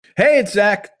Hey, it's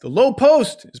Zach. The Low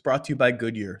Post is brought to you by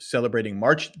Goodyear, celebrating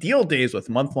March deal days with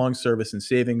month-long service and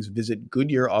savings. Visit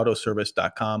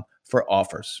GoodyearAutoservice.com for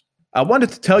offers. I wanted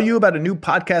to tell you about a new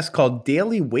podcast called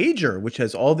Daily Wager, which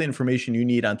has all the information you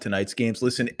need on tonight's games.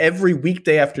 Listen every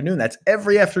weekday afternoon. That's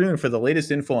every afternoon for the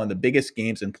latest info on the biggest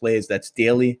games and plays. That's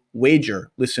Daily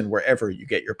Wager. Listen wherever you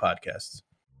get your podcasts.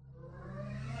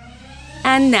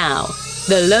 And now,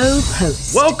 The Low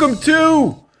Post. Welcome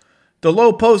to the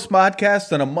Low Post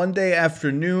podcast on a Monday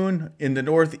afternoon in the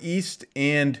Northeast,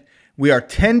 and we are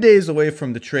 10 days away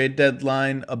from the trade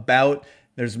deadline.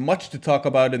 There's much to talk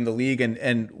about in the league,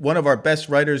 and one of our best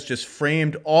writers just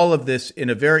framed all of this in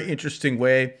a very interesting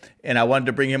way, and I wanted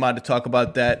to bring him on to talk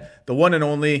about that. The one and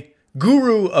only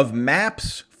guru of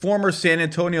maps, former San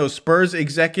Antonio Spurs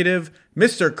executive,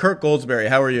 Mr. Kirk Goldsberry.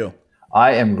 How are you?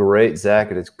 I am great, Zach,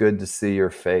 and it's good to see your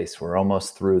face. We're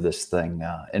almost through this thing.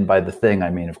 And by the thing, I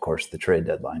mean, of course, the trade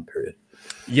deadline period.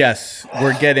 Yes,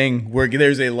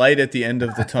 there's a light at the end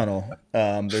of the tunnel.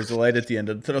 There's a light at the end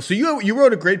of the tunnel. So you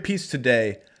wrote a great piece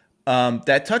today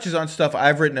that touches on stuff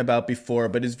I've written about before,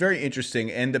 but is very interesting.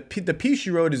 And the piece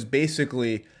you wrote is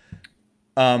basically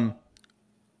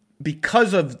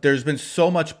because there's been so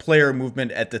much player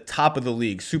movement at the top of the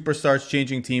league, superstars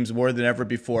changing teams more than ever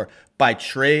before, by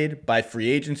trade, by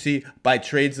free agency, by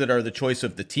trades that are the choice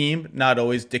of the team, not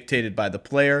always dictated by the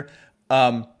player.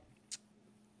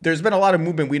 There's been a lot of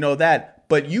movement, we know that,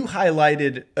 but you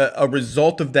highlighted a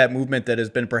result of that movement that has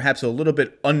been perhaps a little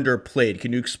bit underplayed.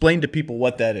 Can you explain to people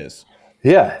what that is?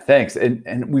 Yeah, thanks.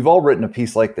 And we've all written a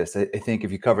piece like this, I think,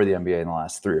 if you cover the NBA in the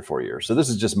last 3 or 4 years. So this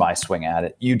is just my swing at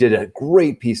it. You did a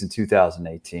great piece in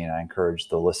 2018. I encourage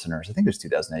the listeners. I think it was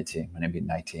 2018, maybe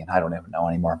 19. I don't even know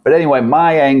anymore. But anyway,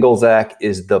 my angle, Zach,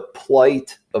 is the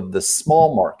plight of the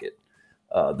small market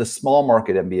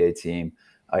NBA team.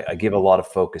 I give a lot of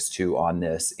focus to on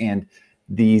this. And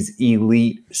these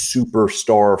elite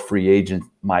superstar free agent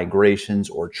migrations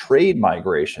or trade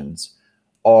migrations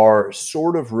are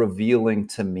sort of revealing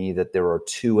to me that there are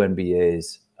two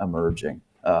NBAs emerging.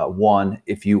 One,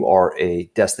 if you are a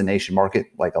destination market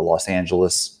like a Los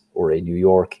Angeles or a New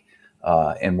York,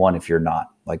 and one if you're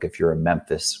not, like if you're a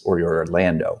Memphis or you're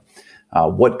Orlando.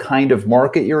 What kind of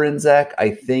market you're in, Zach, I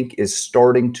think is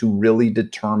starting to really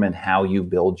determine how you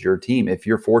build your team. If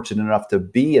you're fortunate enough to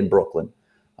be in Brooklyn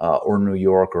or New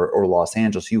York or Los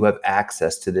Angeles, you have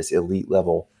access to this elite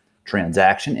level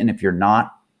transaction. And if you're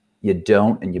not, you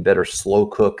don't, and you better slow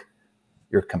cook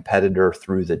your competitor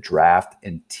through the draft,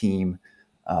 and team,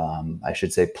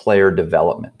 player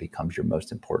development becomes your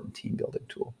most important team building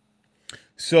tool.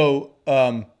 So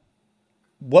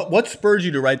what spurred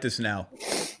you to write this now?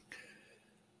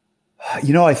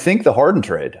 I think the Harden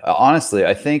trade, honestly,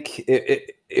 I think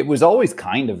it was always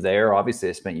kind of there. Obviously,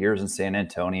 I spent years in San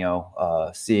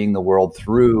Antonio seeing the world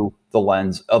through the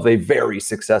lens of a very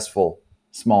successful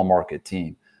small market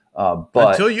team.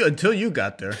 But until you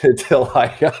got there, until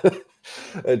I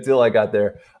got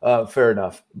there, fair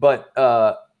enough. But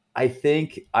I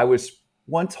think I was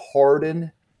once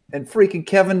Harden and freaking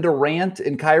Kevin Durant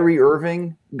and Kyrie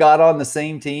Irving got on the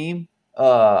same team.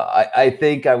 I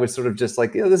think I was sort of just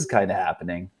like, this is kind of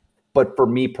happening. But for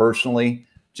me personally,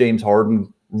 James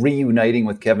Harden reuniting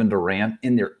with Kevin Durant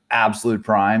in their absolute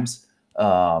primes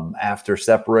after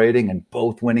separating and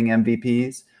both winning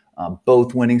MVPs,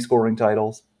 both winning scoring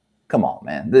titles. Come on,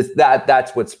 man.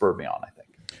 That's what spurred me on, I think.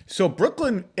 So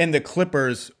Brooklyn and the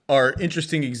Clippers are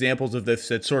interesting examples of this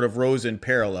that sort of rose in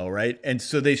parallel, right? And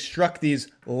so they struck these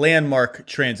landmark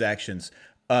transactions.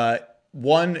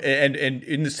 One and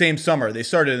in the same summer, they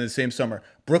started in the same summer.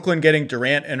 Brooklyn getting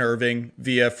Durant and Irving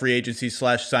via free agency /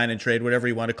 sign and trade, whatever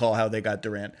you want to call how they got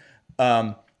Durant.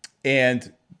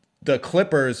 And the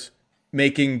Clippers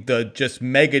making the just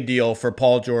mega deal for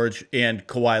Paul George and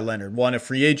Kawhi Leonard. One a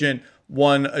free agent,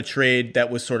 one a trade that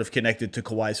was sort of connected to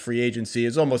Kawhi's free agency.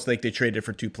 It's almost like they traded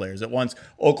for two players at once.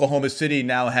 Oklahoma City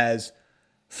now has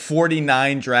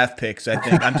 49 draft picks, I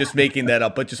think. I'm just making that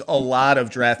up, but just a lot of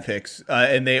draft picks.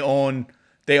 And they own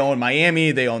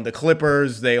Miami, they own the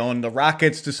Clippers, they own the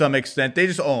Rockets to some extent. They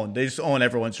just own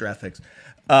everyone's draft picks.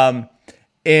 And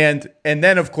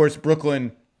then of course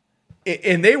Brooklyn,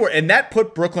 and that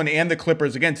put Brooklyn and the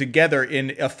Clippers again together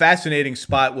in a fascinating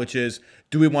spot, which is,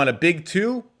 do we want a big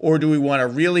two, or do we want to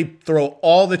really throw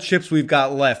all the chips we've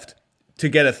got left to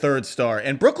get a third star?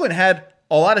 And Brooklyn had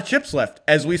a lot of chips left,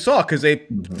 as we saw, because they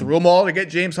threw them all to get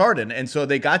James Harden. And so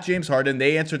they got James Harden.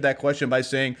 They answered that question by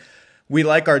saying, we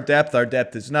like our depth. Our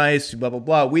depth is nice, blah, blah,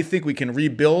 blah. We think we can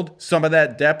rebuild some of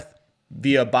that depth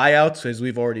via buyouts, as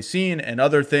we've already seen, and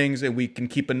other things, and we can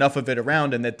keep enough of it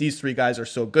around, and that these three guys are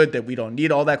so good that we don't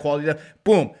need all that quality depth.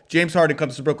 Boom, James Harden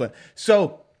comes to Brooklyn.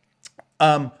 So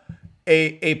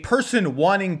A person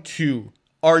wanting to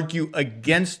argue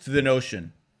against the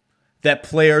notion that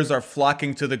players are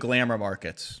flocking to the glamour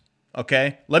markets.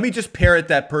 Okay? Let me just parrot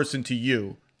that person to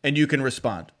you, and you can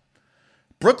respond.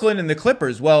 Brooklyn and the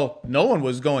Clippers, well, no one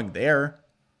was going there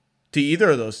to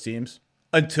either of those teams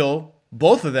until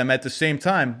both of them at the same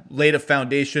time laid a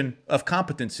foundation of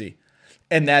competency.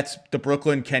 And that's the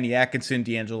Brooklyn, Kenny Atkinson,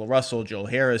 D'Angelo Russell, Joe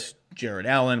Harris, Jared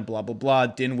Allen, blah, blah, blah,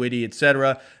 Dinwiddie,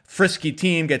 etc. Frisky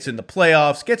team gets in the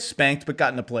playoffs, gets spanked, but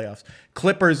got in the playoffs.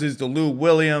 Clippers is the Lou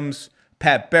Williams,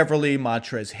 Pat Beverly,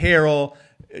 Montrezl Harrell,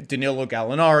 Danilo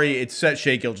Gallinari,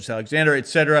 Shai Gilgeous-Alexander,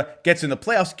 etc. Gets in the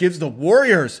playoffs, gives the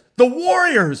Warriors,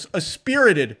 a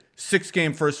spirited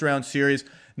 6-game first-round series.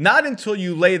 Not until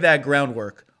you lay that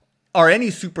groundwork are any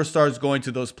superstars going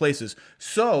to those places.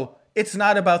 So it's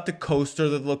not about the coast or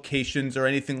the locations or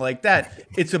anything like that.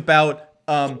 It's about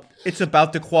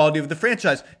the quality of the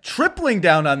franchise. Tripling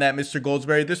down on that, Mr.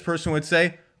 Goldsberry, this person would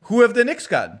say, who have the Knicks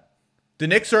gotten? The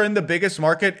Knicks are in the biggest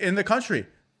market in the country,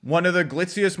 one of the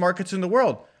glitziest markets in the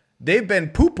world. They've been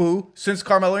poo-poo since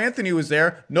Carmelo Anthony was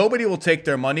there. Nobody will take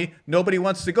their money. Nobody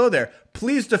wants to go there.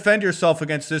 Please defend yourself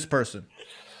against this person.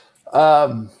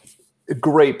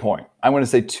 Great point. I'm going to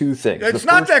say two things. It's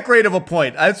not that great of a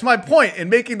point. That's my point in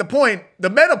making the point. The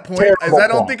meta point is I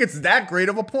don't think it's that great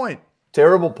of a point.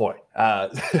 Terrible point.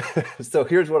 So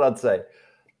here's what I'd say.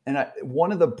 And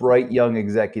one of the bright young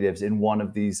executives in one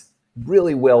of these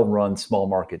really well-run small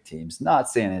market teams, not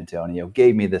San Antonio,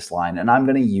 gave me this line, and I'm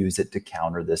going to use it to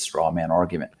counter this straw man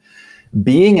argument.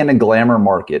 Being in a glamour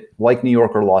market like New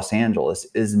York or Los Angeles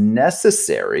is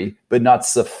necessary, but not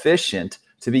sufficient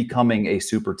to becoming a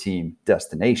super team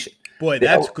destination. Boy,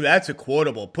 that's a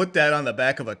quotable. Put that on the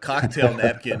back of a cocktail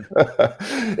napkin.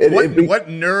 What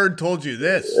nerd told you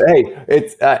this?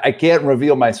 Hey, I can't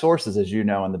reveal my sources, as you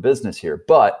know, in the business here,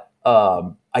 but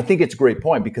I think it's a great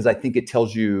point because I think it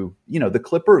tells you, the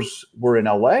Clippers were in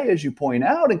LA, as you point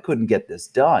out, and couldn't get this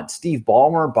done. Steve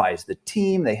Ballmer buys the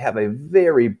team. They have a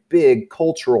very big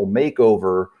cultural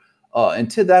makeover. And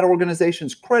to that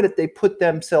organization's credit, they put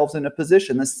themselves in a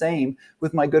position. The same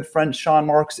with my good friend Sean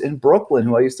Marks in Brooklyn,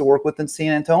 who I used to work with in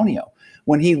San Antonio.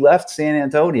 When he left San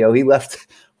Antonio, he left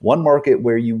one market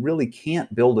where you really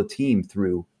can't build a team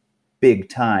through big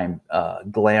time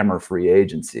glamour free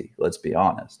agency, let's be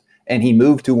honest. And he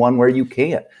moved to one where you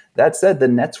can't. That said, the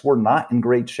Nets were not in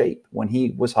great shape when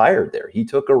he was hired there. He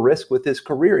took a risk with his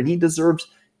career, and he deserves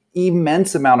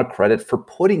immense amount of credit for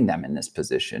putting them in this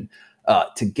position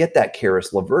to get that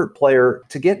Karis LeVert player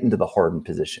to get into the Harden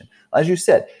position. As you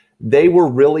said, they were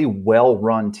really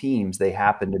well-run teams. They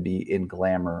happened to be in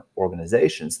glamour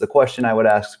organizations. The question I would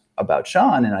ask about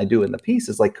Sean, and I do in the piece,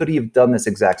 is like, could he have done this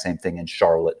exact same thing in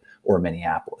Charlotte or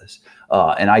Minneapolis?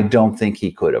 And I don't think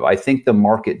he could have. I think the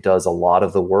market does a lot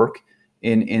of the work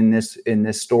in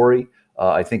this story.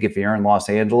 I think if you're in Los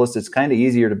Angeles, it's kind of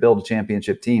easier to build a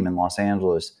championship team in Los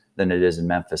Angeles than it is in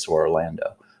Memphis or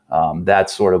Orlando.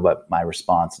 That's sort of what my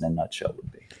response in a nutshell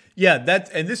would be. Yeah,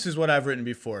 and this is what I've written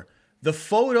before. The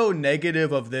photo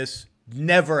negative of this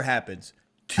never happens.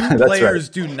 Two players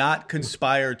do not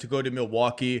conspire to go to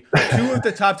Milwaukee. Two of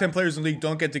the top 10 players in the league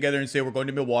don't get together and say, we're going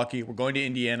to Milwaukee, we're going to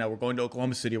Indiana, we're going to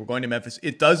Oklahoma City, we're going to Memphis.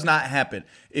 It does not happen.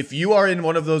 If you are in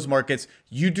one of those markets,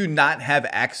 you do not have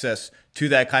access to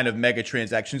that kind of mega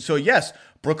transaction. So yes,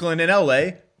 Brooklyn and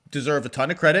LA deserve a ton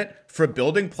of credit for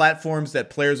building platforms that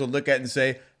players will look at and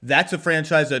say, that's a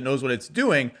franchise that knows what it's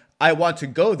doing. I want to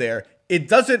go there. It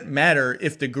doesn't matter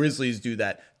if the Grizzlies do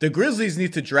that. The Grizzlies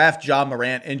need to draft Ja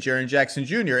Morant and Jaren Jackson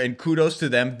Jr., and kudos to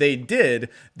them. They did.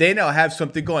 They now have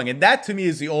something going. And that, to me,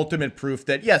 is the ultimate proof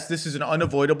that, yes, this is an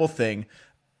unavoidable thing.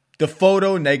 The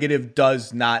photo negative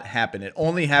does not happen. It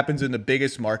only happens in the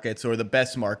biggest markets or the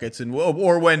best markets, and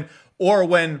or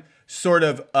when sort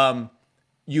of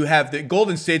you have the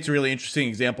Golden State's a really interesting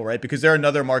example, right? Because they're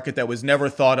another market that was never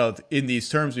thought of in these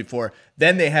terms before.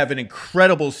 Then they have an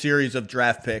incredible series of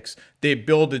draft picks. They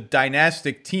build a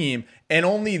dynastic team, and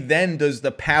only then does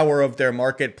the power of their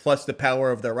market plus the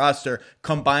power of their roster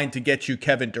combine to get you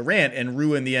Kevin Durant and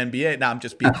ruin the NBA. Now, I'm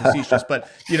just being facetious, but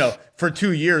for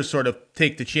 2 years, sort of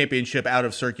take the championship out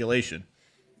of circulation.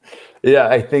 Yeah,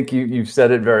 I think you've said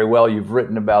it very well. You've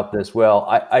written about this well.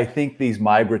 I think these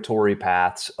migratory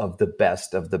paths of the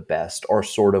best are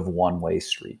sort of one-way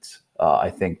streets. I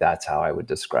think that's how I would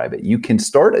describe it. You can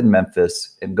start in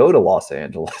Memphis and go to Los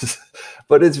Angeles,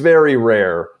 but it's very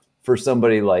rare for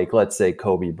somebody like, let's say,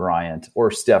 Kobe Bryant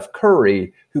or Steph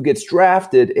Curry, who gets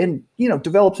drafted and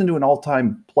develops into an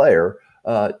all-time player,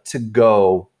 to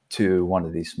go to one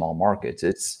of these small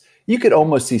markets. You could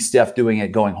almost see Steph doing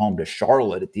it going home to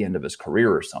Charlotte at the end of his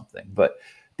career or something. But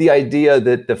the idea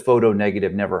that the photo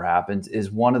negative never happens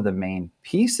is one of the main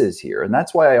pieces here. And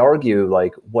that's why I argue,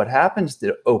 like, what happens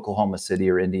to Oklahoma City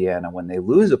or Indiana when they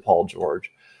lose a Paul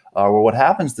George, or what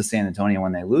happens to San Antonio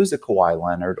when they lose a Kawhi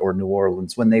Leonard, or New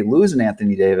Orleans when they lose an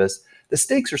Anthony Davis, the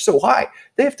stakes are so high.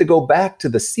 They have to go back to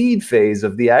the seed phase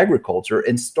of the agriculture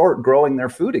and start growing their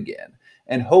food again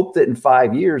and hope that in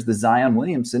 5 years, the Zion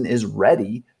Williamson is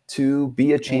ready to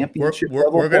be a championship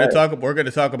level We're going player.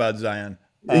 to talk about Zion.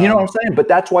 You know what I'm saying? But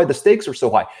that's why the stakes are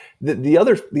so high. The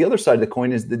other side of the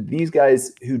coin is that these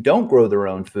guys who don't grow their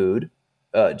own food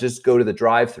just go to the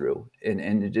drive-through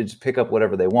and just pick up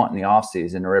whatever they want in the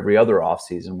offseason or every other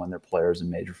offseason when they're players in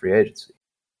major free agency.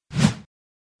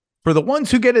 For the ones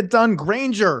who get it done,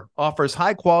 Grainger offers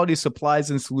high-quality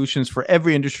supplies and solutions for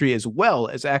every industry, as well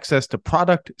as access to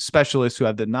product specialists who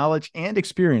have the knowledge and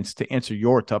experience to answer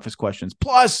your toughest questions.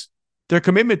 Plus, their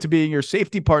commitment to being your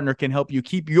safety partner can help you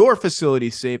keep your facility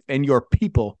safe and your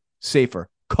people safer.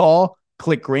 Call,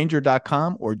 click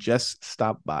Grainger.com, or just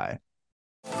stop by.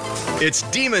 It's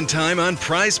demon time on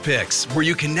Prize Picks, where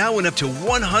you can now win up to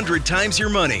 100 times your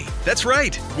money. That's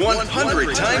right,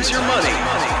 100 times your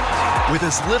money. With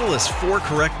as little as 4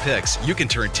 correct picks, you can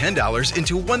turn $10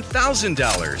 into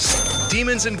 $1,000.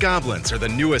 Demons and Goblins are the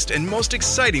newest and most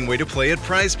exciting way to play at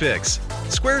Prize Picks.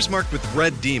 Squares marked with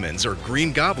red demons or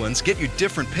green goblins get you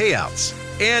different payouts.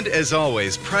 And as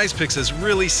always, Prize Picks is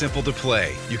really simple to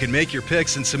play. You can make your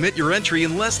picks and submit your entry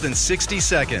in less than 60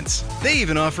 seconds. They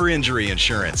even offer injury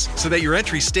insurance, so that your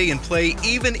entries stay in play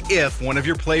even if one of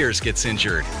your players gets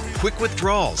injured. Quick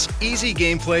withdrawals, easy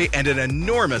gameplay, and an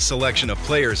enormous selection of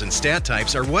players and stat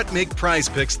types are what make Prize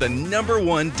Picks the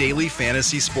 #1 daily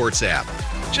fantasy sports app.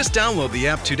 Just download the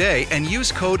app today and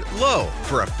use code LOW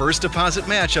for a first deposit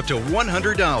match up to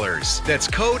 $100. That's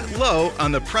code LOW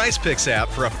on the Prize Picks app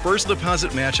for a first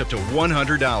deposit match up to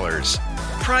 $100.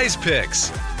 Prize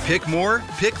Picks. Pick more,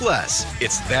 pick less.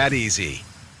 It's that easy.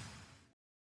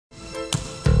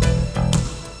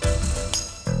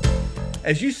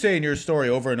 As you say in your story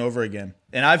over and over again,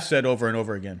 and I've said over and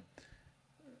over again,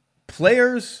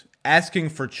 players asking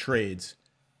for trades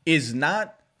is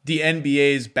not the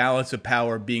NBA's balance of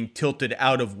power being tilted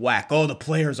out of whack. Oh, the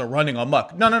players are running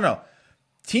amok. No.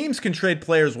 Teams can trade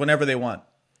players whenever they want.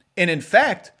 And in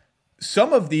fact,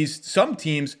 some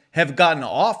teams have gotten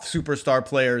off superstar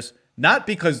players, not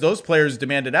because those players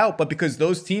demanded out, but because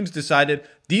those teams decided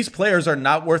these players are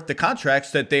not worth the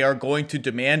contracts that they are going to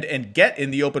demand and get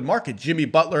in the open market. Jimmy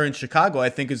Butler in Chicago, I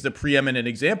think, is the preeminent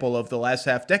example of the last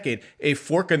half decade, a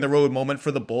fork in the road moment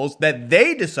for the Bulls that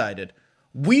they decided,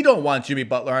 we don't want Jimmy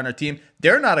Butler on our team.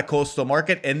 They're not a coastal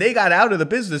market, and they got out of the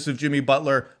business of Jimmy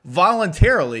Butler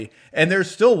voluntarily, and they're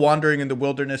still wandering in the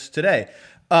wilderness today.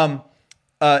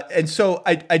 And so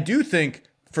I do think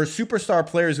for superstar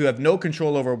players who have no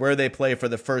control over where they play for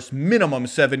the first minimum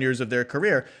 7 years of their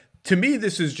career, to me,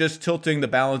 this is just tilting the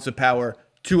balance of power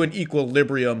to an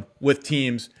equilibrium with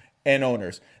teams and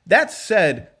owners. That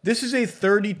said, this is a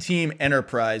 30-team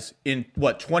enterprise in,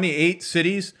 28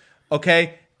 cities?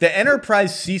 Okay? The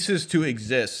enterprise ceases to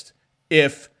exist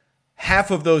if half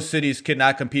of those cities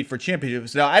cannot compete for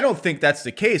championships. Now, I don't think that's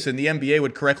the case, and the NBA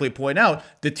would correctly point out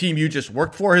the team you just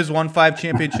worked for has won 5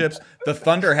 championships. The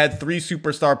Thunder had 3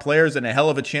 superstar players and a hell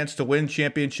of a chance to win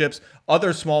championships.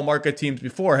 Other small market teams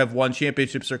before have won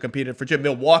championships or competed for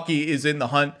championships. Milwaukee is in the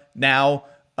hunt now.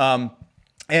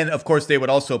 And, of course, they would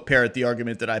also parrot the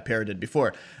argument that I parroted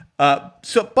before.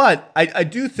 But I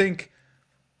do think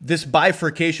this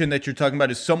bifurcation that you're talking about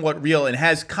is somewhat real and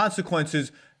has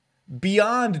consequences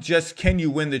beyond just can you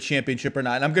win the championship or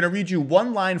not. And I'm going to read you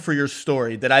one line for your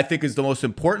story that I think is the most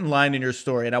important line in your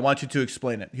story, and I want you to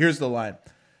explain it. Here's the line.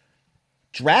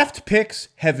 Draft picks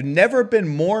have never been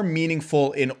more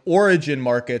meaningful in origin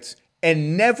markets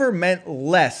and never meant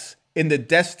less in the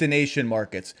destination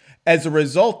markets. As a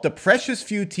result, the precious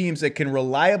few teams that can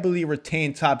reliably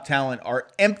retain top talent are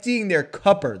emptying their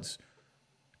cupboards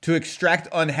to extract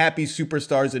unhappy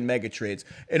superstars and mega trades.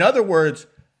 In other words,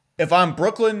 if I'm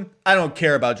Brooklyn, I don't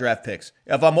care about draft picks.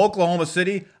 If I'm Oklahoma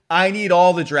City, I need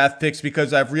all the draft picks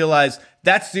because I've realized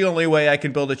that's the only way I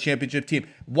can build a championship team.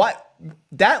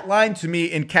 That line to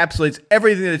me encapsulates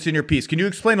everything that's in your piece. Can you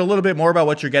explain a little bit more about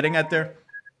what you're getting at there?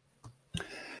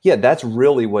 Yeah, that's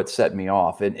really what set me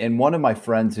off. And one of my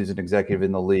friends who's an executive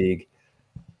in the league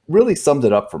really summed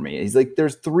it up for me. He's like,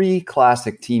 there's 3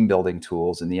 classic team building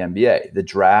tools in the NBA: the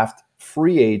draft,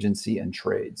 free agency, and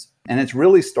trades. And it's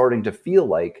really starting to feel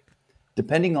like,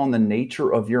 depending on the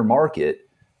nature of your market,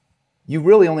 you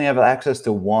really only have access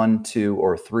to 1, 2,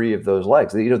 or 3 of those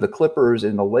legs. You know, the Clippers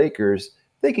and the Lakers,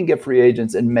 they can get free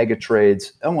agents and mega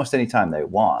trades almost anytime they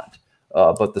want.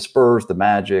 But the Spurs, the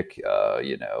Magic,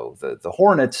 the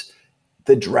Hornets,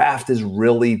 the draft is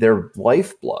really their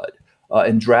lifeblood,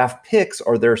 and draft picks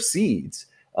are their seeds.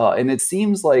 And it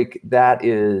seems like that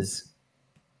is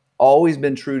always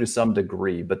been true to some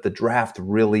degree, but the draft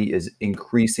really is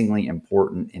increasingly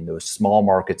important in those small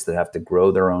markets that have to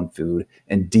grow their own food,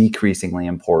 and decreasingly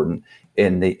important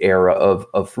in the era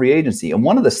of free agency. And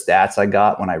one of the stats I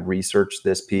got when I researched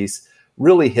this piece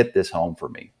really hit this home for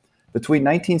me. Between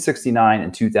 1969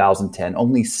 and 2010,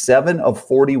 only 7 of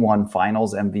 41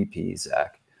 finals MVPs,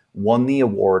 Zach, won the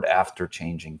award after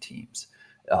changing teams.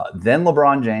 Then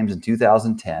LeBron James in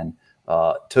 2010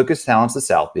 took his talents to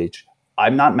South Beach.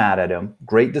 I'm not mad at him.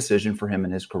 Great decision for him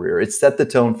in his career. It set the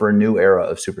tone for a new era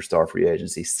of superstar free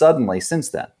agency. Suddenly, since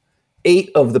then,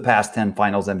 8 of the past 10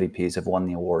 finals MVPs have won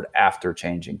the award after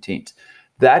changing teams.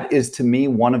 That is, to me,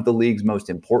 one of the league's most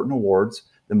important awards,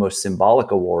 the most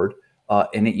symbolic award.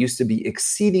 And it used to be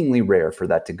exceedingly rare for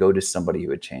that to go to somebody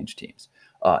who had changed teams.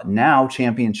 Now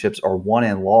championships are won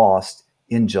and lost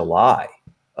in July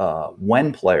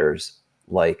when players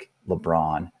like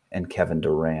LeBron and Kevin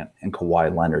Durant and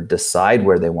Kawhi Leonard decide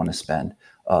where they want to spend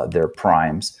their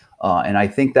primes. And I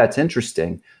think that's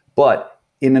interesting. But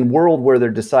in a world where they're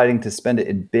deciding to spend it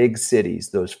in big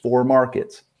cities, those 4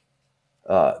 markets,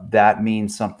 that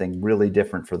means something really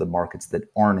different for the markets that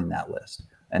aren't in that list.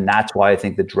 And that's why I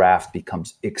think the draft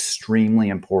becomes extremely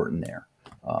important there.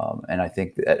 And I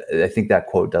think that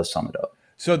quote does sum it up.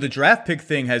 So the draft pick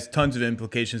thing has tons of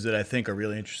implications that I think are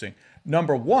really interesting.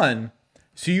 Number one,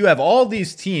 so you have all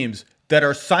these teams that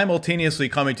are simultaneously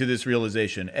coming to this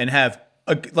realization and have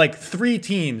like 3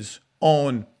 teams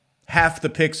own half the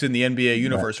picks in the NBA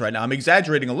universe right now. I'm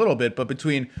exaggerating a little bit, but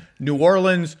between New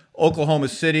Orleans, Oklahoma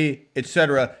City,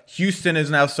 etc., Houston is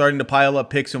now starting to pile up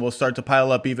picks and will start to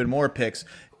pile up even more picks.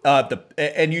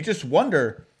 And you just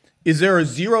wonder, is there a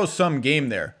zero-sum game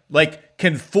there? Like,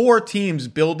 can 4 teams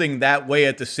building that way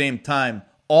at the same time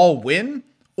all win?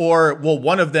 Or will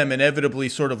one of them inevitably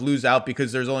sort of lose out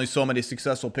because there's only so many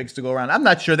successful picks to go around? I'm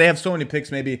not sure. They have so many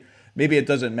picks, maybe it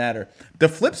doesn't matter. The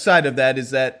flip side of that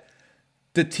is that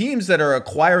the teams that are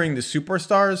acquiring the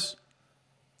superstars,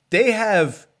 they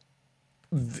have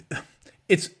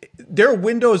their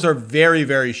windows are very,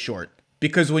 very short.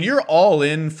 Because when you're all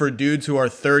in for dudes who are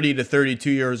 30 to 32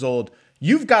 years old,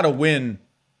 you've got to win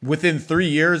within 3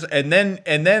 years, and then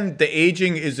the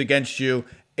aging is against you,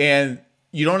 and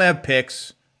you don't have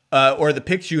picks. Or the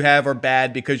picks you have are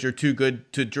bad because you're too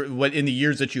good to in the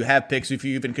years that you have picks, if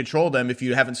you even control them, if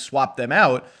you haven't swapped them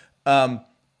out,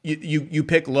 you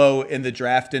pick low in the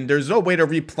draft, and there's no way to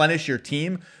replenish your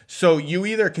team. So you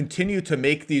either continue to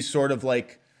make these sort of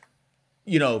like,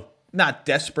 not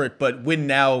desperate, but win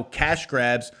now cash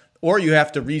grabs, or you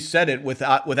have to reset it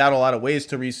without a lot of ways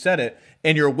to reset it.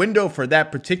 And your window for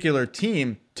that particular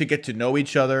team to get to know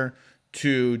each other,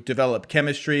 to develop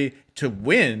chemistry, to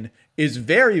win is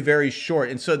very, very short.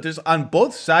 And so there's, on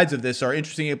both sides of this are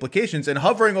interesting implications, and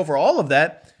hovering over all of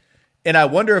that. And I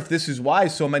wonder if this is why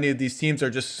so many of these teams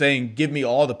are just saying, give me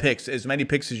all the picks, as many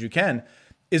picks as you can,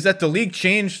 is that the league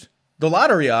changed the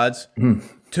lottery odds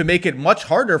to make it much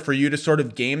harder for you to sort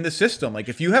of game the system. Like,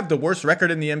 if you have the worst record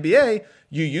in the NBA,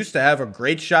 you used to have a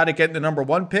great shot at getting the number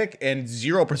 1 pick and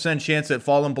 0% chance at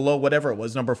falling below whatever it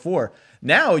was, number 4.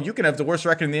 Now you can have the worst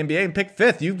record in the NBA and pick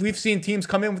 5th. We've seen teams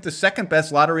come in with the second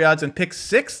best lottery odds and pick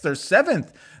 6th or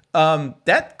 7th.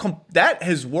 That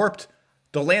has warped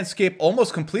the landscape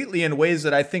almost completely in ways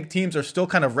that I think teams are still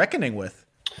kind of reckoning with.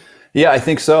 Yeah, I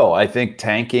think so. I think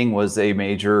tanking was a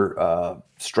major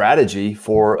strategy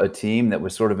for a team that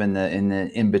was sort of in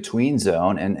the in-between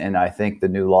zone. And I think the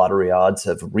new lottery odds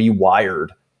have rewired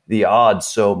the odds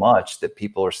so much that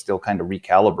people are still kind of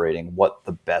recalibrating what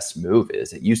the best move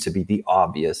is. It used to be the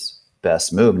obvious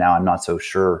best move. Now I'm not so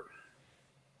sure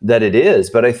that it is.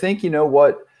 But I think,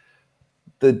 what?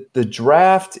 The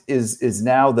draft is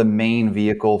now the main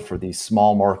vehicle for these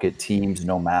small market teams,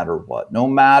 no matter what, no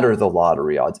matter the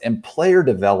lottery odds. And player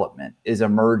development is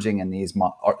emerging in these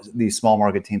small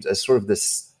market teams as sort of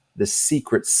this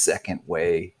secret second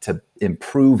way to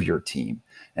improve your team.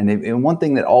 And one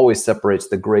thing that always separates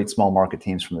the great small market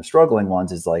teams from the struggling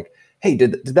ones is like, hey,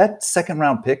 did that second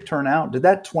round pick turn out? Did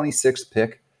that 26th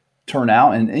pick turn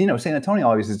out? And San Antonio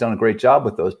obviously has done a great job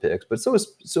with those picks, but so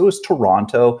is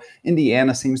Toronto.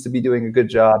 Indiana seems to be doing a good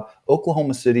job.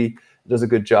 Oklahoma City does a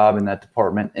good job in that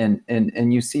department.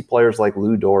 And you see players like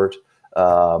Lou Dort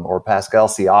or Pascal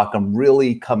Siakam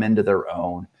really come into their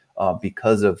own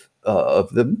because of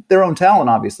their own talent,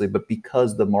 obviously, but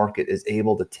because the market is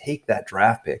able to take that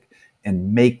draft pick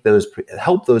and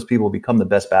help those people become the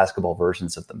best basketball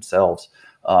versions of themselves.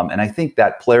 And I think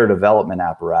that player development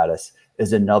apparatus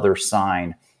is another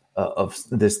sign of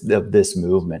this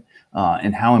movement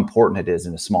and how important it is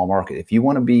in a small market. If you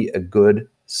want to be a good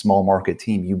small market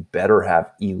team, you better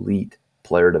have elite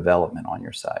player development on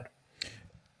your side.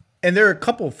 And there are a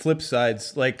couple of flip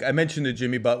sides. Like I mentioned the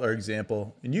Jimmy Butler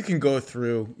example, and you can go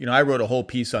through, I wrote a whole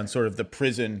piece on sort of the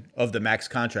prison of the max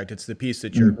contract. It's the piece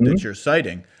that you're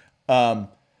citing.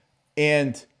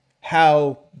 And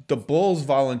how the Bulls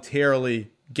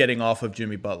voluntarily getting off of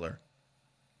Jimmy Butler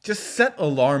just set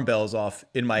alarm bells off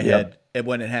in my head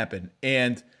when it happened.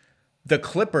 And the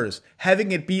Clippers,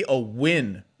 having it be a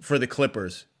win for the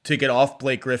Clippers to get off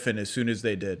Blake Griffin as soon as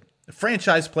they did. A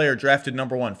franchise player drafted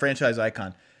number 1, franchise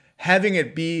icon. Having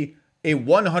it be a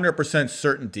 100%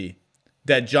 certainty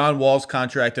that John Wall's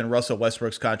contract and Russell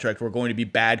Westbrook's contract were going to be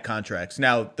bad contracts.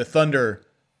 Now, the Thunder,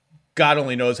 God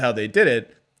only knows how they did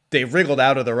it. They wriggled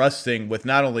out of the Russ thing with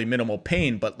not only minimal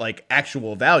pain, but like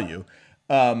actual value.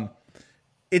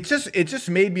 It just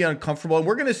made me uncomfortable. And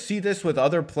we're going to see this with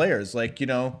other players. Like,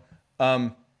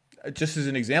 just as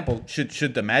an example,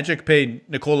 should the Magic pay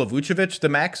Nikola Vucevic the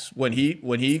max when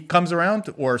he comes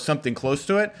around or something close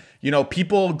to it?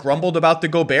 People grumbled about the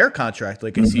Gobert contract.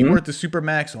 Like, is he worth the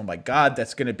supermax? Oh my God,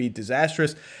 that's going to be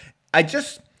disastrous.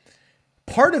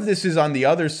 Part of this is on the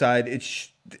other side.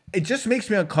 It just makes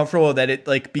me uncomfortable that it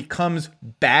like becomes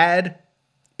bad.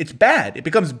 It's bad. It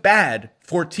becomes bad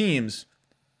for teams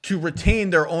to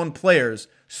retain their own players,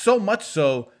 so much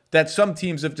so that some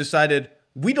teams have decided,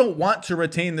 we don't want to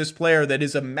retain this player that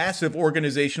is a massive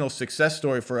organizational success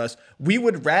story for us. We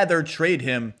would rather trade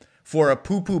him for a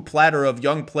poo-poo platter of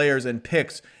young players and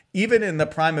picks, even in the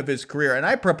prime of his career. And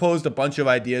I proposed a bunch of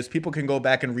ideas. People can go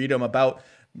back and read them about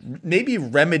maybe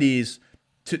remedies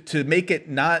to make it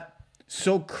not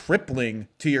so crippling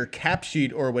to your cap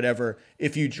sheet or whatever.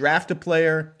 If you draft a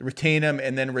player, retain him,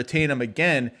 and then retain him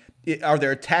again, are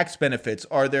there tax benefits?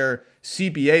 Are there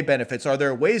CBA benefits? Are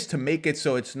there ways to make it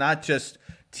so it's not just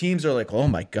teams are like, oh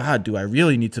my God, do I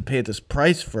really need to pay this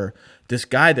price for this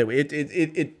guy?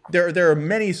 There are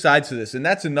many sides to this, and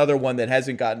that's another one that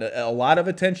hasn't gotten a lot of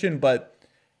attention. But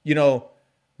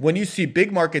when you see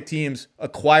big market teams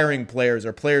acquiring players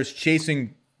or players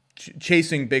chasing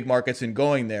big markets and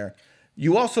going there,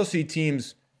 you also see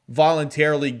teams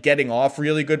voluntarily getting off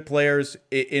really good players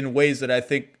in ways that I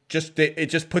think it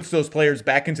just puts those players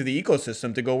back into the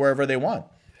ecosystem to go wherever they want.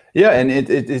 Yeah, and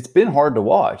it's been hard to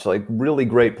watch. Like really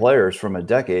great players from a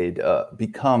decade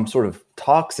become sort of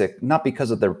toxic, not because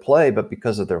of their play, but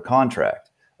because of their contract.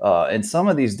 And some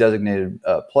of these designated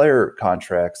player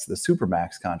contracts, the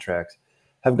Supermax contracts,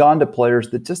 have gone to players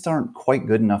that just aren't quite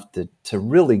good enough to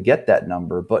really get that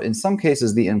number. But in some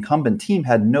cases, the incumbent team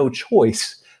had no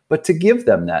choice but to give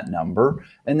them that number,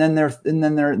 and then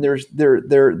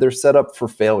they're set up for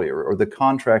failure, or the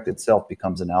contract itself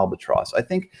becomes an albatross. I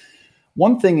think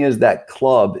one thing is that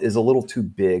club is a little too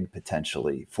big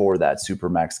potentially for that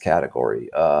Supermax category.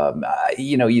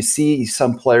 You see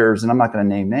some players, and I'm not going to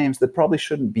name names, that probably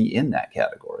shouldn't be in that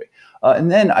category.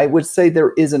 And then I would say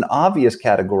there is an obvious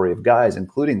category of guys,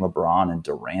 including LeBron and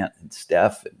Durant and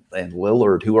Steph and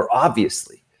Lillard, who are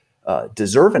obviously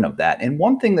deserving of that. And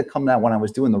one thing that came out when I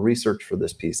was doing the research for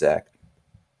this piece, Zach,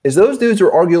 is those dudes are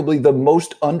arguably the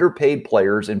most underpaid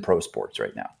players in pro sports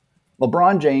right now.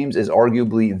 LeBron James is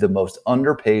arguably the most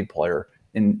underpaid player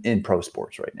in pro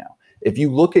sports right now. If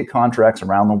you look at contracts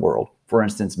around the world, for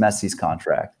instance, Messi's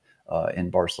contract in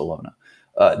Barcelona,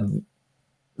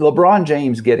 LeBron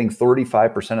James getting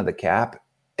 35% of the cap,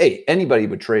 hey, anybody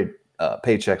would trade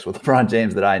paychecks with LeBron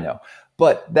James that I know.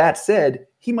 But that said,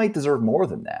 he might deserve more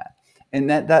than that. And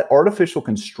that artificial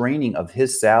constraining of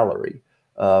his salary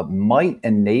might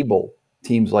enable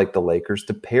teams like the Lakers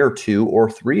to pair 2 or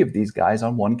 3 of these guys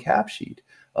on one cap sheet.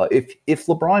 If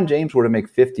LeBron James were to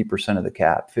make 50% of the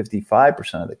cap,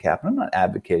 55% of the cap, and I'm not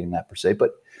advocating that per se,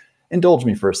 but indulge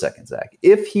me for a second, Zach.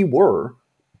 If he were,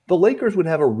 the Lakers would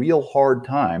have a real hard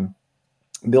time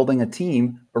building a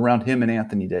team around him and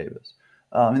Anthony Davis.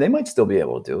 They might still be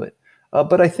able to do it.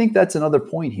 But I think that's another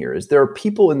point here, is there are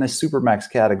people in this Supermax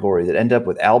category that end up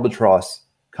with albatross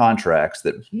contracts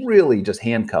that really just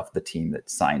handcuff the team that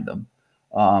signed them.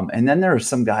 And then there are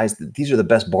some guys that these are the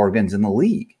best bargains in the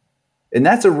league. And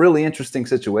that's a really interesting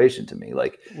situation to me.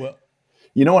 Like, well,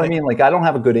 you know what I mean? Like, I don't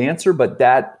have a good answer, but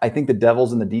I think the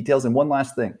devil's in the details. And one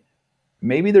last thing,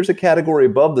 maybe there's a category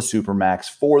above the Supermax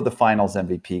for the finals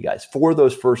MVP guys, for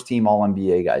those first team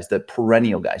All-NBA guys, the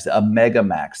perennial guys, a mega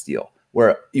max deal,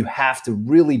 where you have to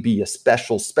really be a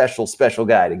special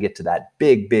guy to get to that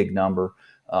big number.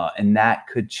 And that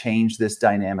could change this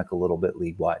dynamic a little bit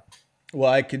league-wide.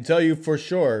 Well, I can tell you for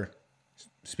sure,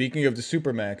 speaking of the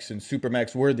Supermax and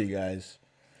Supermax worthy guys,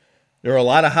 There are a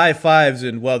lot of high fives,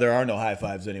 and well, there are no high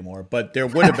fives anymore. But there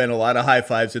would have been a lot of high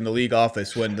fives in the league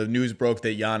office when the news broke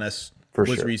that Giannis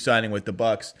was re-signing with the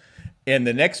Bucks. And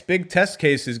the next big test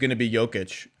case is going to be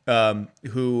Jokic,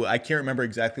 who I can't remember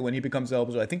exactly when he becomes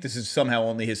eligible. I think this is somehow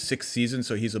only his 6th season,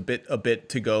 so he's a bit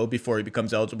to go before he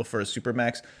becomes eligible for a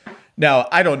Supermax. Now,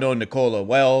 I don't know Nikola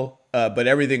well, but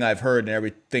everything I've heard and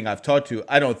everything I've talked to,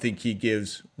 I don't think he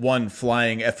gives one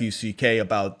flying FUCK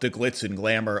about the glitz and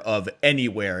glamour of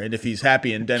anywhere. And if he's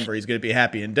happy in Denver, he's going to be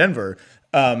happy in Denver.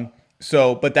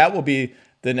 But that will be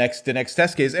the next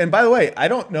test case. And by the way, I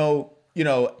don't know,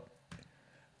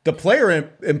 the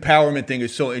player empowerment thing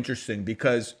is so interesting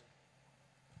because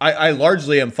I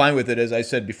largely am fine with it, as I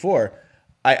said before.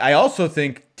 I also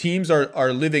think teams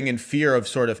are living in fear of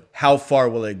sort of how far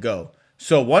will it go.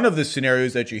 So one of the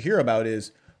scenarios that you hear about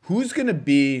is who's going to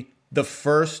be the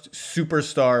first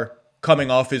superstar coming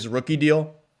off his rookie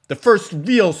deal, the first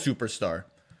real superstar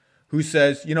who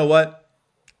says, you know what,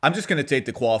 I'm just going to take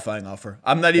the qualifying offer.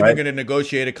 I'm not even going to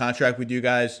negotiate a contract with you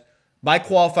guys.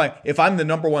 If I'm the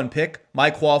number 1 pick, my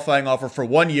qualifying offer for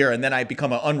 1 year, and then I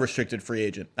become an unrestricted free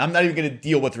agent. I'm not even going to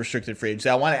deal with restricted free agency.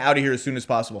 I want it out of here as soon as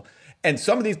possible. And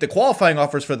some of the qualifying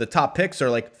offers for the top picks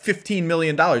are like $15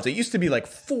 million. It used to be like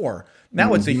 4.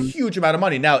 Now it's a huge amount of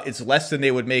money. Now it's less than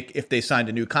they would make if they signed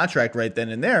a new contract right then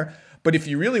and there. But if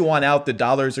you really want out, the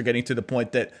dollars are getting to the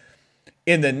point that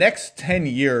in the next 10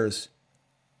 years,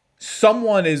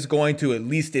 someone is going to at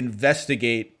least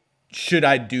investigate, should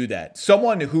I do that?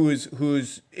 Someone who's,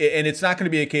 and it's not going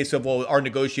to be a case of, well, our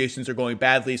negotiations are going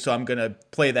badly, so I'm going to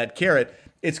play that carrot.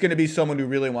 It's going to be someone who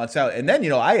really wants out. And then,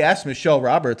 I asked Michelle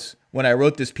Roberts when I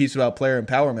wrote this piece about player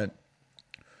empowerment,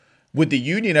 would the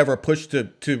union ever push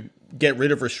to get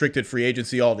rid of restricted free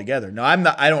agency altogether? Now,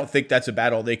 I don't think that's a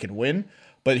battle they can win,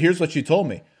 but here's what she told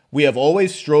me. We have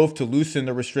always strove to loosen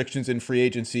the restrictions in free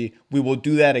agency. We will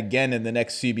do that again in the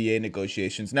next CBA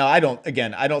negotiations. Now, I don't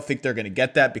think they're going to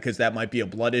get that because that might be a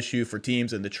blood issue for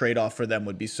teams and the trade-off for them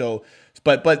would be so,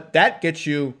 but that gets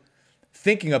you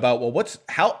thinking about, well, what's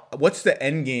the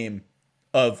end game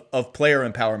of player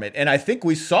empowerment? And I think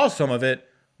we saw some of it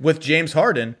with James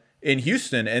Harden in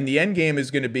Houston, and the end game is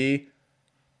going to be,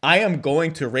 I am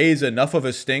going to raise enough of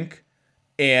a stink,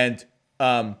 and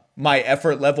my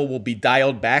effort level will be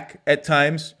dialed back at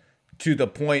times to the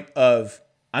point of,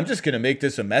 I'm just going to make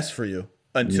this a mess for you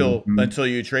until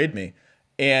you trade me.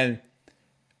 And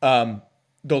the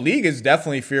league is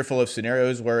definitely fearful of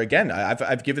scenarios where, again,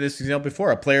 I've given this example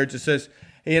before. A player just says,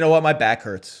 hey, you know what, my back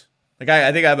hurts. Like,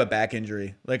 I think I have a back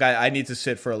injury. Like, I need to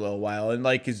sit for a little while. And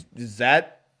like, is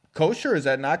that kosher? Is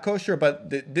that not kosher? But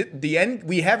the end,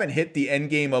 we haven't hit the end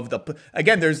game of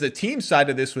again, there's the team side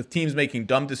of this with teams making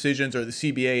dumb decisions or the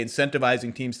CBA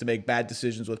incentivizing teams to make bad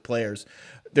decisions with players.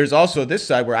 There's also this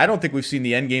side where I don't think we've seen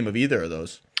the end game of either of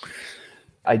those.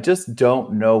 I just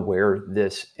don't know where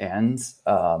this ends.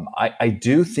 I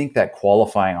do think that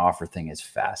qualifying offer thing is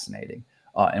fascinating.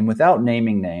 And without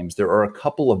naming names, there are a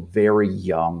couple of very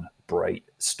young, bright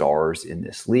stars in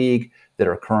this league that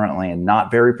are currently in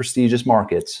not very prestigious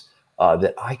markets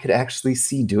that I could actually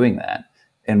see doing that.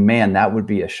 And man, that would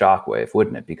be a shockwave,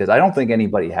 wouldn't it? Because I don't think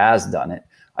anybody has done it.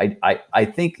 I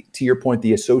think, to your point,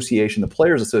 the association, the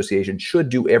Players Association, should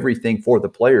do everything for the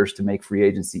players to make free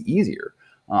agency easier.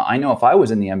 I know if I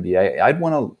was in the NBA, I'd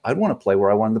want to play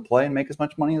where I wanted to play and make as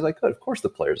much money as I could. Of course, the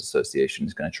Players Association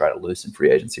is going to try to loosen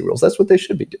free agency rules. That's what they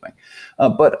should be doing.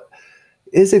 But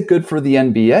is it good for the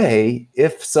NBA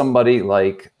if somebody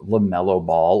like LaMelo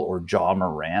Ball or Ja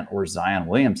Morant or Zion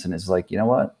Williamson is like, you know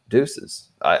what, deuces,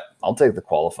 I'll take the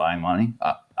qualifying money.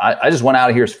 I just want out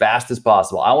of here as fast as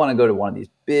possible. I want to go to one of these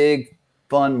big,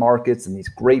 fun markets in these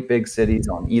great big cities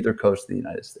on either coast of the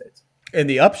United States. And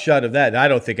the upshot of that, and I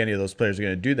don't think any of those players are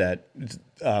going to do that,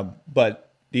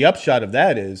 but the upshot of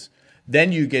that is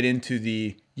then you get into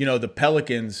the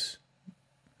Pelicans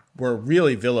were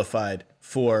really vilified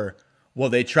for, well,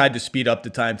 they tried to speed up the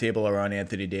timetable around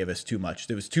Anthony Davis too much.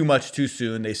 There was too much too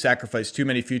soon. They sacrificed too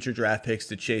many future draft picks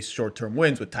to chase short-term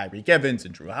wins with Tyreek Evans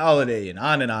and Drew Holiday and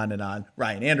on and on and on.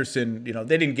 Ryan Anderson,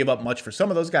 they didn't give up much for some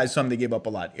of those guys. Some they gave up a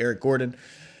lot. Eric Gordon.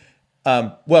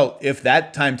 Well, if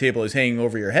that timetable is hanging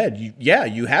over your head,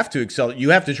 you have to excel. You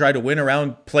have to try to win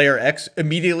around player X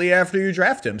immediately after you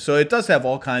draft him. So it does have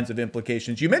all kinds of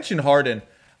implications. You mentioned Harden.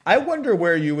 I wonder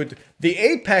where you would the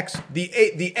apex,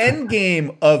 the end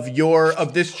game of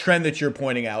this trend that you're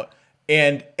pointing out,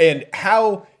 and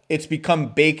how it's become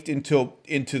baked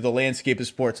into the landscape of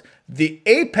sports. The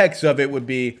apex of it would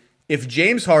be if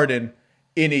James Harden,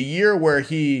 in a year where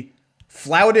he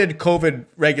flouted COVID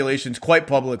regulations quite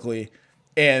publicly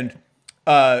and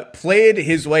played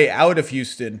his way out of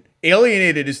Houston,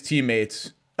 alienated his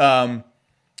teammates,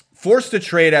 forced a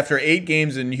trade after 8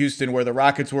 games in Houston where the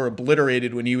Rockets were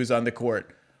obliterated when he was on the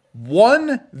court,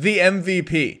 won the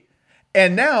MVP.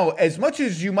 And now, as much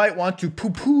as you might want to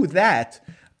poo-poo that,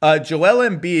 Joel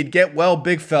Embiid, get well,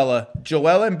 big fella.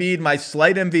 Joel Embiid, my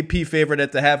slight MVP favorite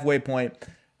at the halfway point,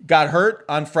 got hurt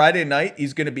on Friday night.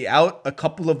 He's going to be out a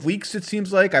couple of weeks, it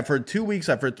seems like. I've heard 2 weeks.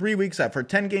 I've heard 3 weeks. I've heard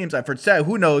 10 games. I've heard 7.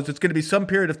 Who knows? It's going to be some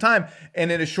period of time.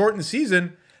 And in a shortened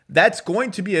season, that's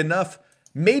going to be enough,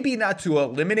 maybe not to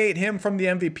eliminate him from the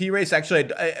MVP race,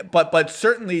 actually, but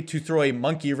certainly to throw a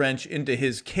monkey wrench into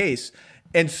his case.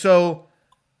 And so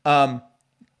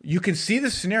you can see the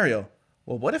scenario.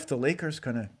 Well, what if the Lakers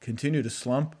kind of continue to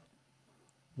slump?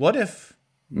 What if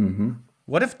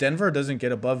Denver doesn't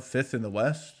get above 5th in the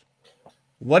West?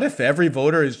 What if every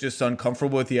voter is just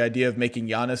uncomfortable with the idea of making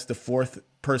Giannis the 4th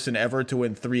person ever to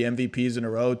win 3 MVPs in a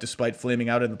row, despite flaming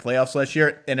out in the playoffs last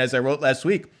year? And as I wrote last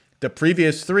week, the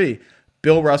previous 3,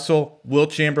 Bill Russell,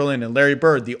 Wilt Chamberlain, and Larry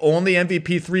Bird, the only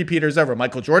MVP three-peaters ever.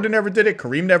 Michael Jordan never did it.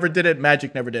 Kareem never did it.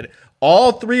 Magic never did it.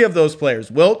 All 3 of those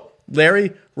players, Wilt,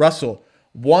 Larry, Russell,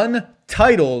 won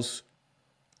titles,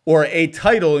 or a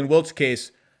title in Wilt's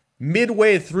case,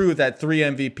 midway through that 3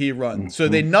 MVP run. So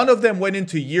none of them went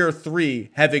into year 3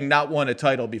 having not won a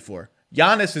title before.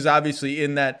 Giannis is obviously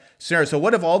in that scenario. So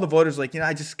what if all the voters like,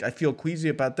 I feel queasy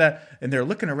about that. And they're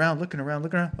looking around.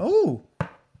 Oh,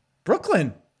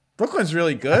 Brooklyn's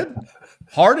really good.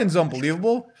 Harden's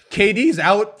unbelievable. KD's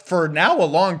out for now a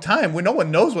long time when no one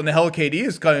knows when the hell KD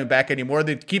is coming back anymore.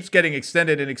 It keeps getting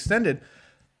extended.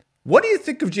 What do you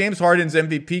think of James Harden's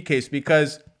MVP case?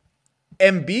 Because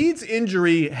Embiid's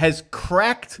injury has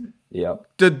cracked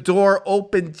the door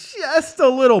open just a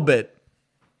little bit.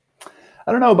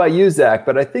 I don't know about you, Zach,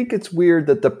 but I think it's weird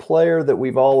that the player that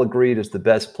we've all agreed is the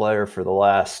best player for the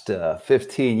last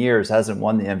 15 years hasn't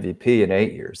won the MVP in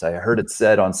 8 years. I heard it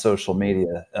said on social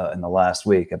media in the last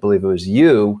week. I believe it was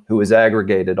you who was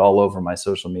aggregated all over my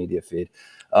social media feed.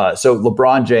 So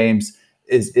LeBron James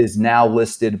is now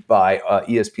listed by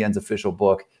ESPN's official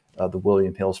book, the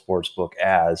William Hill Sports Book,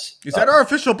 as... Is that our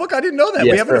official book? I didn't know that.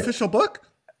 Yes, we have an official book?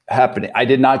 Happening. I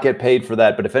did not get paid for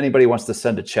that, but if anybody wants to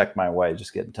send a check my way,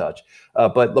 just get in touch.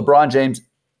 But LeBron James,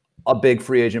 a big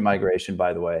free agent migration,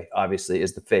 by the way, obviously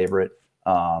is the favorite.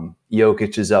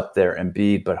 Jokic is up there,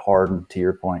 Embiid, but Harden, to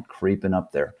your point, creeping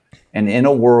up there. And in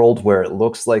a world where it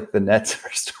looks like the Nets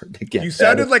are starting to get you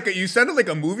sounded like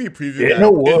a movie preview. In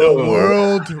a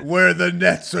world where the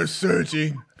Nets are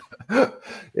surging.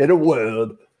 In a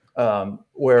world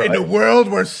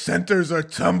where centers are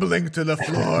tumbling to the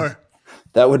floor.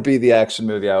 That would be the action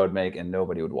movie I would make, and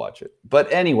nobody would watch it. But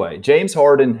anyway, James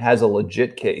Harden has a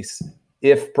legit case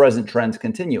if present trends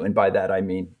continue. And by that, I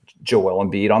mean Joel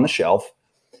Embiid on the shelf,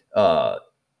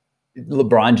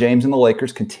 LeBron James and the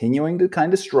Lakers continuing to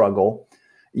kind of struggle,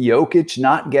 Jokic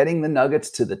not getting the Nuggets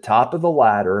to the top of the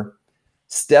ladder,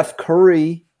 Steph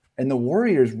Curry and the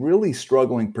Warriors really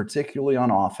struggling, particularly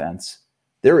on offense.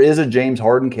 There is a James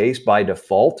Harden case by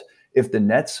default if the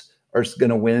Nets are going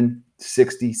to win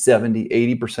 60, 70,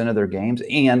 80% of their games,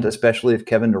 and especially if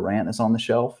Kevin Durant is on the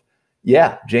shelf.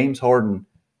 Yeah, James Harden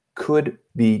could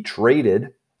be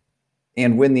traded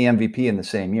and win the MVP in the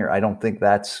same year. I don't think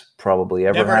that's probably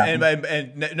ever happened.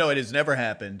 And no, it has never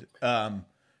happened.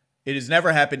 It has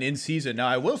never happened in season. Now,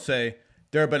 I will say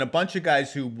there have been a bunch of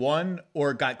guys who won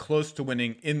or got close to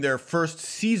winning in their first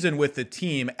season with the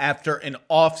team after an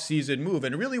off-season move.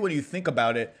 And really, when you think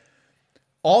about it,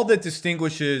 all that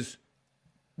distinguishes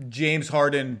James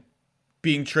Harden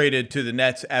being traded to the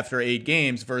Nets after 8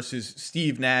 games versus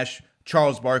Steve Nash,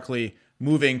 Charles Barkley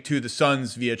moving to the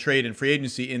Suns via trade and free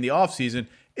agency in the offseason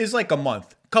is like a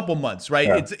couple months, right?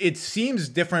 Yeah. It seems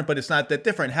different, but it's not that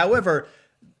different. However,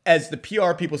 as the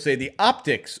PR people say, the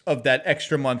optics of that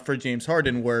extra month for James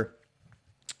Harden were,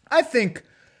 I think,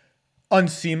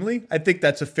 unseemly. I think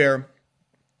that's a fair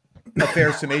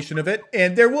summation of it.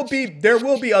 And there will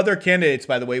be other candidates,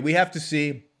 by the way. We have to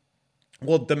see.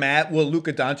 Will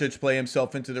Luka Doncic play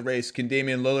himself into the race? Can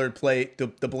Damian Lillard play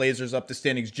the Blazers up the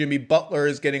standings? Jimmy Butler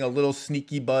is getting a little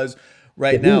sneaky buzz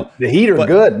right now. The Heat are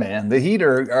good, man. The Heat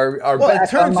are well, back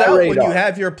it turns on my out radar. when you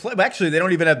have your play, actually, they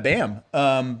don't even have Bam.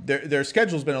 Their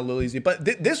schedule's been a little easy, but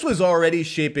this was already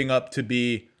shaping up to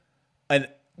be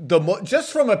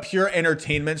just from a pure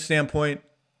entertainment standpoint,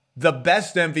 the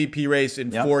best MVP race in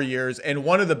 4 years and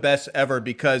one of the best ever,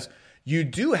 because you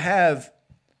do have.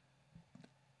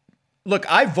 Look,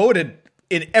 I voted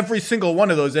in every single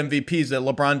one of those MVPs that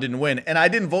LeBron didn't win, and I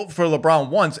didn't vote for LeBron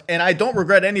once, and I don't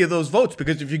regret any of those votes,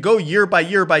 because if you go year by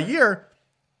year by year,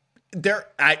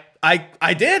 I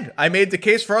did. I made the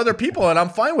case for other people, and I'm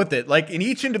fine with it. Like in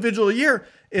each individual year,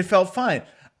 it felt fine.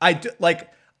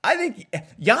 I think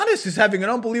Giannis is having an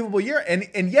unbelievable year,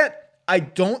 and yet I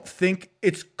don't think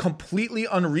it's completely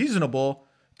unreasonable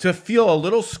to feel a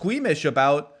little squeamish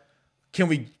about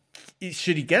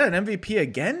should he get an MVP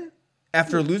again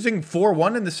after losing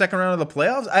 4-1 in the second round of the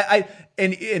playoffs?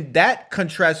 And that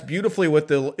contrasts perfectly with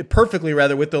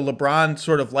the LeBron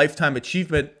sort of lifetime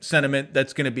achievement sentiment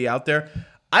that's going to be out there.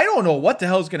 I don't know what the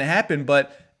hell is going to happen,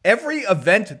 but every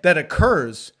event that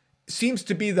occurs seems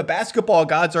to be the basketball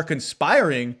gods are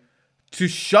conspiring to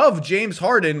shove James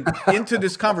Harden into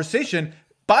this conversation.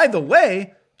 By the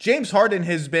way, James Harden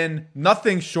has been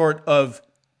nothing short of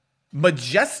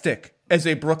majestic as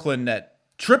a Brooklyn Net.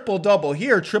 Triple-double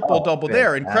here, triple-double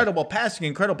there. Incredible passing,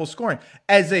 incredible scoring.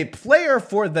 As a player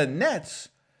for the Nets,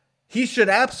 he should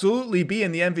absolutely be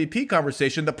in the MVP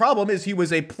conversation. The problem is he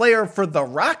was a player for the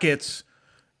Rockets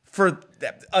for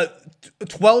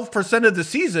 12% of the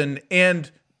season,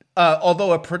 and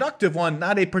although a productive one,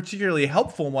 not a particularly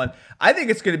helpful one. I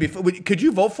think it's going to be. Could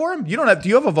you vote for him? Do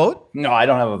you have a vote? No, I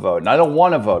don't have a vote, and I don't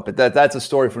want to vote. But that's a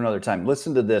story for another time.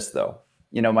 Listen to this, though.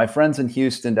 My friends in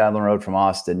Houston down the road from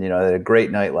Austin, they had a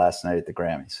great night last night at the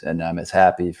Grammys, and I'm as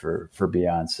happy for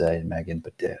Beyonce and Megan.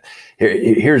 But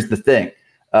here's the thing.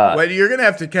 Well, you're going to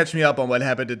have to catch me up on what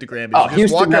happened at the Grammys.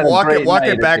 Just walk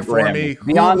it back for me.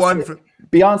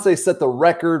 Beyonce set the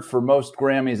record for most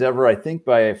Grammys ever, I think,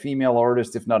 by a female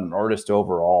artist, if not an artist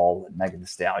overall. Megan Thee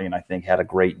Stallion, I think, had a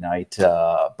great night.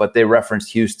 But they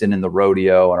referenced Houston in the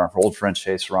rodeo, and our old friend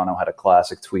Shea Serrano had a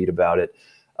classic tweet about it.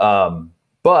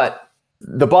 But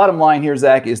the bottom line here,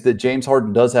 Zach, is that James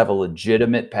Harden does have a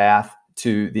legitimate path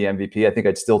to the MVP. I think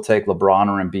I'd still take LeBron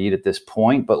or Embiid at this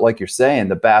point. But like you're saying,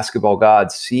 the basketball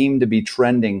gods seem to be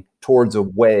trending towards a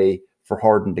way for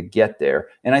Harden to get there.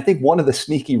 And I think one of the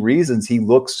sneaky reasons he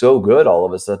looks so good all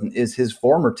of a sudden is his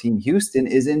former team, Houston,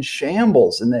 is in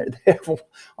shambles, and they're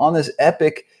on this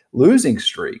epic losing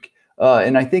streak.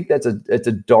 And I think it's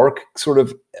a dark sort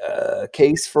of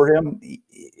case for him.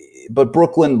 But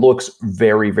Brooklyn looks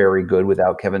very, very good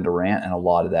without Kevin Durant, and a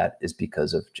lot of that is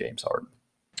because of James Harden.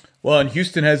 Well, and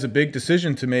Houston has a big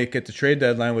decision to make at the trade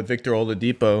deadline with Victor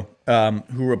Oladipo,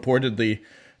 who reportedly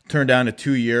turned down a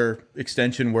 2-year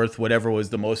extension worth whatever was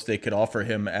the most they could offer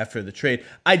him after the trade.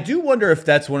 I do wonder if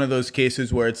that's one of those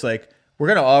cases where it's like, we're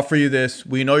going to offer you this.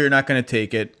 We know you're not going to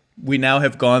take it. We now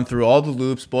have gone through all the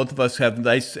loops. Both of us have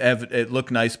it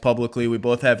look nice publicly. We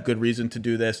both have good reason to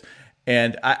do this.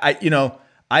 And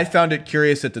I found it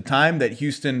curious at the time that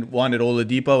Houston wanted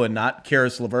Oladipo and not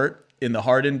Karis LeVert in the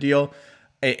Harden deal.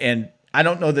 And I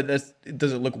don't know that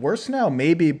does it look worse now?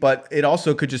 Maybe, but it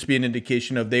also could just be an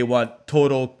indication of they want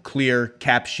total clear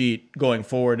cap sheet going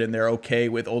forward, and they're okay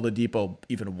with Oladipo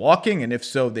even walking. And if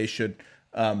so, they should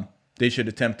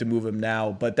attempt to move him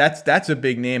now. But that's a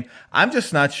big name. I'm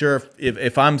just not sure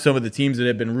if I'm some of the teams that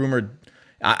have been rumored.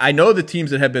 I know the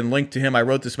teams that have been linked to him. I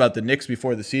wrote this about the Knicks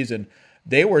before the season.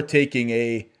 They were taking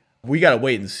we got to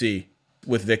wait and see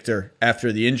with Victor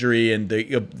after the injury and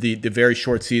the very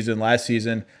short season last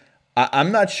season.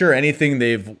 I'm not sure anything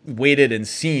they've waited and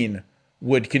seen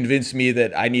would convince me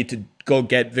that I need to go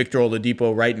get Victor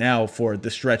Oladipo right now for the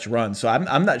stretch run. So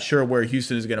I'm not sure where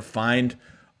Houston is going to find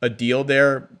a deal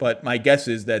there, but my guess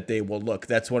is that they will look.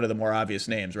 That's one of the more obvious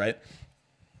names, right?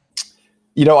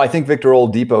 I think Victor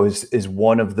Oladipo is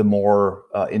one of the more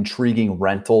intriguing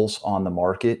rentals on the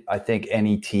market. I think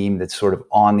any team that's sort of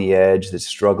on the edge, that's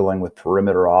struggling with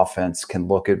perimeter offense, can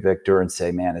look at Victor and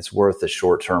say, man, it's worth a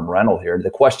short-term rental here. The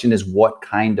question is, what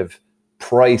kind of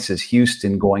price is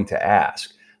Houston going to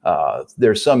ask?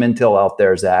 There's some intel out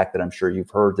there, Zach, that I'm sure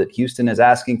you've heard, that Houston is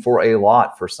asking for a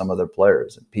lot for some of their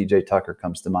players. And PJ Tucker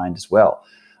comes to mind as well.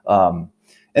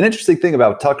 An interesting thing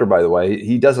about Tucker, by the way,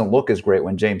 he doesn't look as great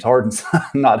when James Harden's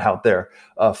not out there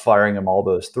firing him all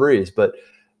those threes. But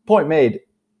point made,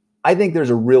 I think there's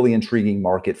a really intriguing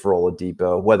market for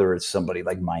Oladipo, whether it's somebody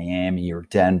like Miami or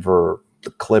Denver,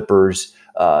 the Clippers.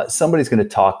 Somebody's going to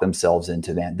talk themselves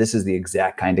into, man, this is the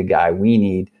exact kind of guy we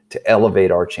need to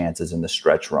elevate our chances in the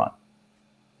stretch run.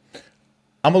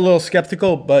 I'm a little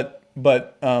skeptical, but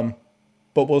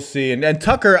we'll see. And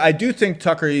Tucker, I do think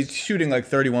Tucker, he's shooting like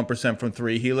 31% from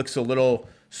three. He looks a little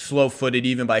slow-footed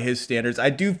even by his standards. I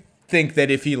do think that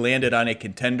if he landed on a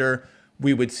contender,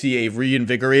 we would see a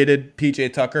reinvigorated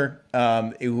PJ Tucker,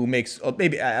 who makes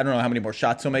maybe, I don't know how many more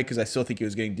shots he'll make, because I still think he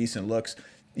was getting decent looks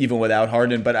even without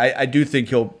Harden. But I do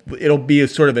think it'll be a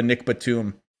sort of a Nick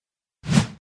Batum.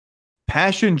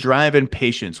 Passion, drive, and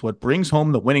patience. What brings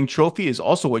home the winning trophy is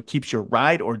also what keeps your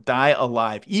ride or die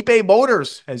alive. eBay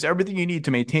Motors has everything you need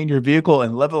to maintain your vehicle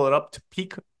and level it up to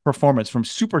peak performance from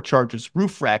superchargers,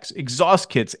 roof racks, exhaust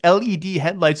kits, LED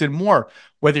headlights, and more.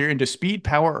 Whether you're into speed,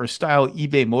 power, or style,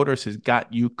 eBay Motors has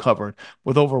got you covered.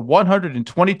 With over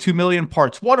 122 million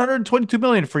parts, 122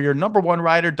 million for your number one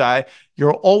ride or die,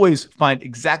 you'll always find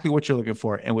exactly what you're looking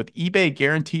for. And with eBay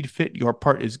Guaranteed Fit, your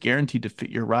part is guaranteed to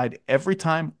fit your ride every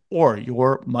time or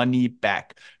your money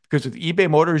back. Because with eBay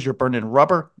Motors, you're burning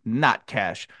rubber, not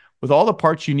cash. With all the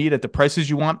parts you need at the prices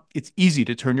you want, it's easy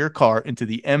to turn your car into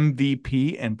the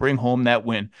MVP and bring home that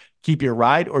win. Keep your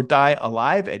ride or die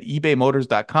alive at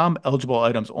ebaymotors.com. Eligible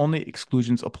items only.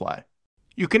 Exclusions apply.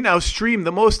 You can now stream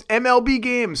the most MLB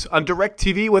games on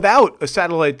DirecTV without a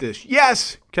satellite dish.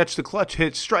 Yes! Catch the clutch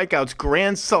hits, strikeouts,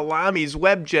 grand salamis,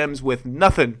 web gems with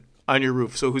nothing on your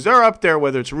roof. So who's up there,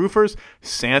 whether it's roofers,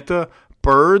 Santa,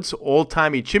 birds,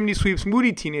 old-timey chimney sweeps,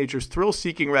 moody teenagers,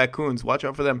 thrill-seeking raccoons, watch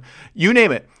out for them. You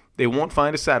name it, they won't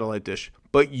find a satellite dish.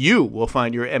 But you will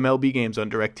find your MLB games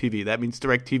on DirecTV. That means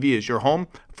DirecTV is your home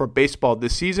for baseball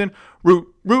this season.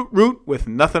 Root with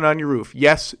nothing on your roof.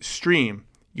 Yes, stream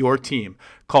your team.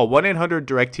 Call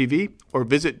 1-800-DirecTV or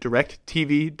visit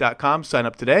directtv.com. Sign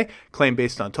up today. Claim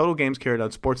based on total games carried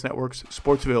on sports networks.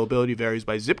 Sports availability varies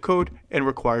by zip code and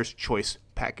requires choice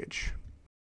package.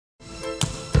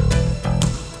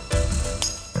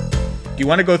 Do you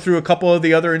want to go through a couple of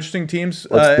the other interesting teams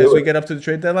as we get up to the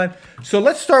trade deadline? So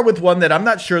let's start with one that I'm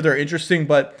not sure they're interesting,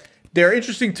 but they're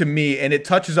interesting to me, and it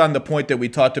touches on the point that we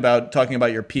talked about talking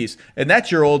about your piece, and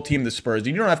that's your old team, the Spurs.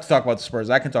 You don't have to talk about the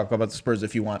Spurs. I can talk about the Spurs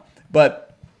if you want.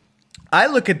 But I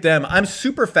look at them. I'm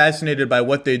super fascinated by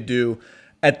what they do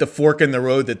at the fork in the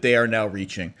road that they are now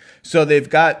reaching. So they've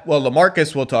got, well,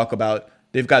 LaMarcus we'll talk about.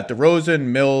 They've got DeRozan,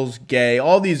 Mills, Gay,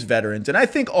 all these veterans. And I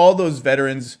think all those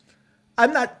veterans,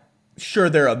 I'm not sure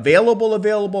they're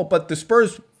available, but the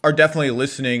Spurs are definitely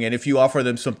listening, and if you offer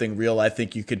them something real, I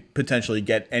think you could potentially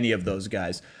get any of those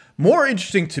guys. More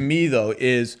interesting to me, though,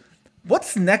 is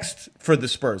what's next for the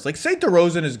Spurs? Like, say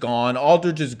DeRozan is gone,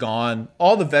 Aldridge is gone,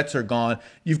 all the vets are gone.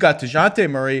 You've got DeJounte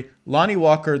Murray, Lonnie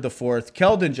Walker IV,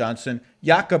 Keldon Johnson,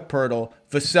 Jakob Poeltl,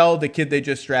 Vassell, the kid they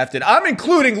just drafted. I'm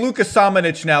including Luka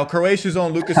Samanic now. Croatia's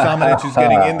own Luka Samanic is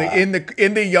getting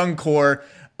in the young core,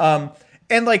 and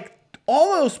like.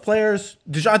 All those players,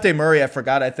 DeJounte Murray, I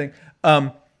forgot, I think.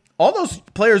 All those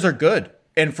players are good.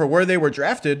 And for where they were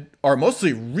drafted, are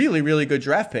mostly really, really good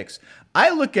draft picks. I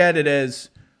look at it as,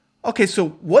 okay, so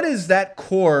what is that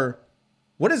core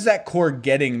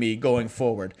getting me going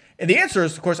forward? And the answer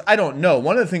is, of course, I don't know.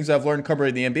 One of the things I've learned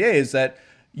covering the NBA is that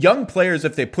young players,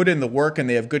 if they put in the work and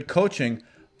they have good coaching,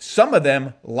 some of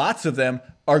them, lots of them,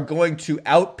 are going to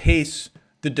outpace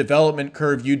the development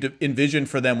curve you envision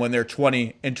for them when they're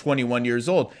 20 and 21 years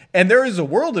old. And there is a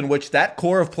world in which that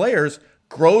core of players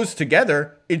grows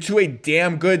together into a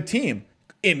damn good team.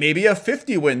 It may be a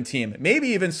 50-win team, maybe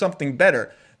even something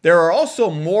better. There are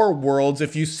also more worlds.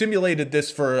 If you simulated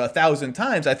this for 1,000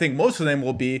 times, I think most of them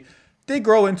will be, they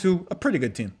grow into a pretty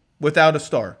good team without a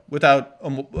star,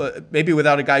 maybe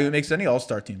without a guy who makes any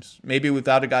all-star teams, maybe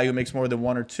without a guy who makes more than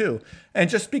one or two, and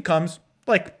just becomes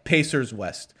like Pacers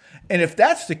West. And if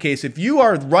that's the case, if you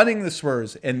are running the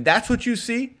Spurs and that's what you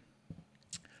see,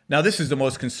 now this is the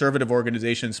most conservative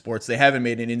organization in sports. They haven't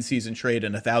made an in-season trade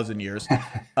in 1,000 years.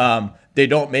 They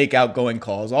don't make outgoing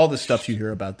calls, all the stuff you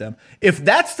hear about them. If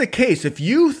that's the case, if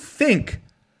you think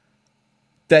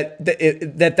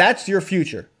that's your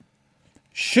future,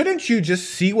 shouldn't you just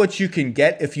see what you can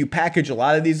get if you package a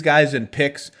lot of these guys in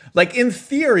picks? Like in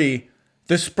theory,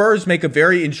 the Spurs make a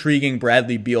very intriguing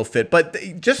Bradley Beal fit, but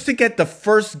just to get the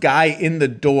first guy in the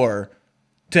door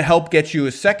to help get you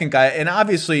a second guy, and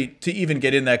obviously to even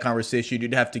get in that conversation,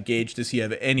 you'd have to gauge, does he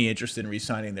have any interest in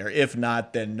re-signing there? If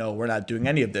not, then no, we're not doing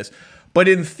any of this. But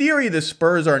in theory, the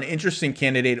Spurs are an interesting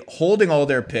candidate, holding all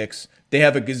their picks. They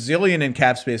have a gazillion in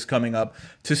cap space coming up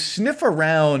to sniff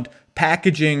around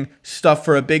packaging stuff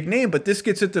for a big name. But this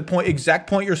gets at the exact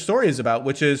point your story is about,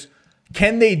 which is,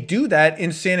 can they do that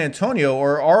in San Antonio,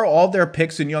 or are all their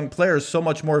picks and young players so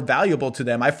much more valuable to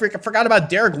them? I forgot about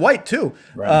Derek White too,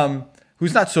 right.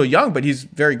 Who's not so young, but he's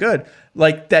very good.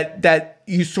 Like that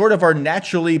you sort of are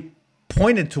naturally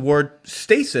pointed toward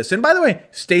stasis. And by the way,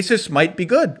 stasis might be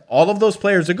good. All of those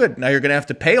players are good. Now you're going to have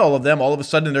to pay all of them. All of a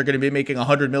sudden they're going to be making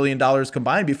 $100 million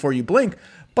combined before you blink.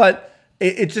 But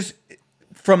it just,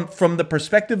 from the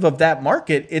perspective of that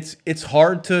market, it's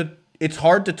hard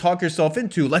to talk yourself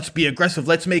into, let's be aggressive,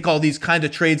 let's make all these kind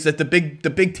of trades that the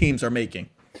big teams are making.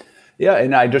 Yeah,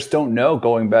 and I just don't know,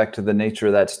 going back to the nature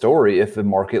of that story, if a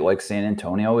market like San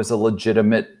Antonio is a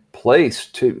legitimate place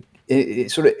to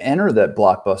sort of enter that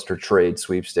blockbuster trade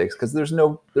sweepstakes, because there's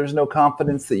no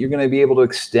confidence that you're going to be able to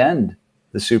extend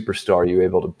the superstar you're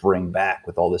able to bring back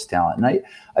with all this talent. And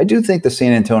I do think the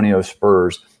San Antonio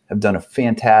Spurs have done a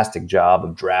fantastic job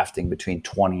of drafting between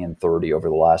 20 and 30 over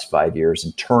the last 5 years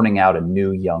and turning out a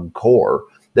new young core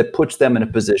that puts them in a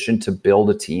position to build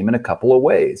a team in a couple of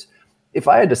ways. If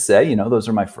I had to say, those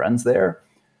are my friends there,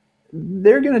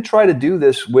 they're going to try to do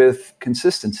this with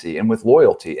consistency and with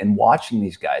loyalty and watching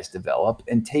these guys develop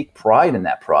and take pride in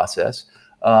that process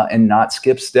and not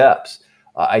skip steps.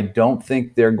 I don't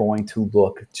think they're going to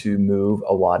look to move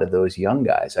a lot of those young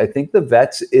guys. I think the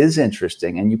vets is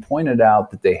interesting. And you pointed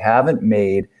out that they haven't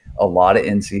made a lot of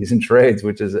in-season trades,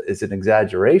 which is an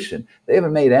exaggeration. They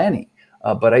haven't made any.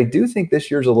 But I do think this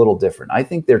year's a little different. I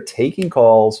think they're taking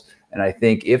calls. And I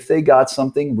think if they got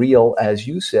something real, as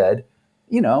you said,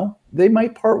 they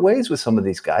might part ways with some of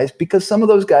these guys because some of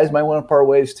those guys might want to part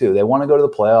ways too. They want to go to the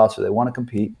playoffs or they want to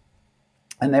compete,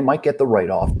 and they might get the right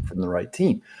offer from the right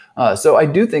team. So I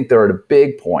do think they're at a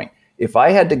big point. If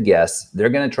I had to guess, they're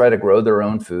going to try to grow their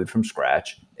own food from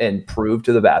scratch and prove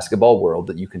to the basketball world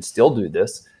that you can still do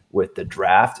this with the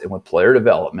draft and with player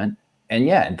development. And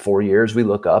yeah, in 4 years, we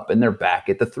look up and they're back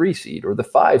at the 3 seed or the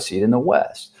 5 seed in the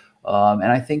West.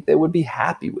 And I think they would be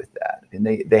happy with that. And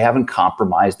they haven't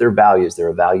compromised their values. They're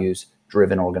a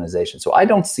values-driven organization. So I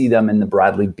don't see them in the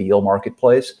Bradley Beal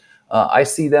marketplace. I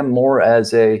see them more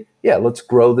as let's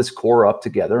grow this core up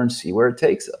together and see where it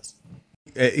takes us.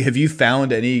 Have you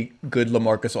found any good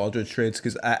LaMarcus Aldridge trades?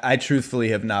 Because I truthfully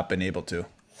have not been able to.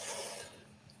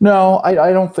 No,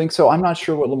 I don't think so. I'm not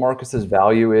sure what LaMarcus's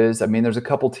value is. I mean, there's a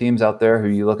couple teams out there who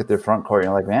you look at their front court and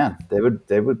you're like, man,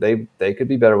 they could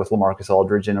be better with LaMarcus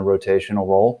Aldridge in a rotational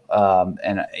role.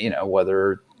 And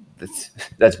whether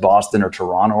that's Boston or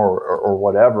Toronto or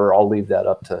whatever, I'll leave that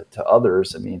up to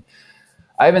others. I mean,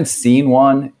 I haven't seen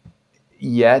one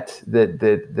yet that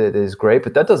is great,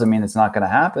 but that doesn't mean it's not going to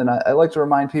happen. I like to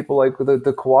remind people like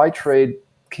the Kawhi trade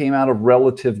came out of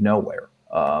relative nowhere.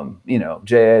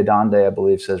 J.A. Donde, I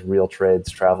believe, says real trades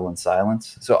travel in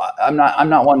silence. So I'm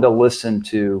not one to listen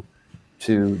to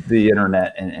the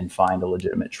internet and find a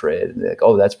legitimate trade and be like,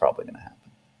 oh, that's probably going to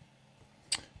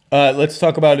happen. Let's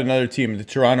talk about another team, the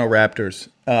Toronto Raptors.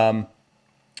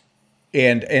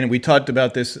 And we talked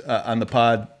about this on the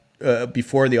pod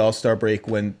before the All-Star break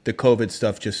when the COVID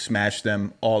stuff just smashed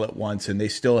them all at once, and they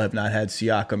still have not had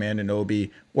Siakam, Anunoby,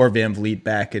 or Van Vliet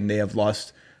back, and they have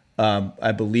lost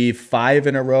I believe 5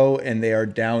 in a row, and they are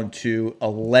down to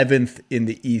 11th in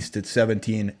the East at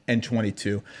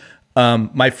 17-22.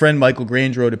 My friend Michael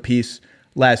Grange wrote a piece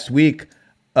last week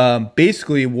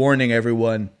basically warning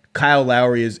everyone Kyle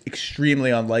Lowry is extremely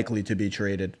unlikely to be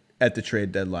traded at the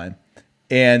trade deadline.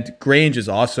 And Grange is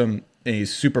awesome, and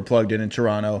he's super plugged in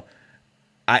Toronto.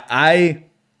 I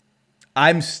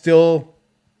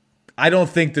don't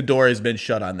think the door has been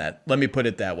shut on that. Let me put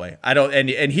it that way. I don't, and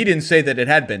he didn't say that it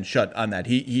had been shut on that.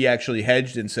 He actually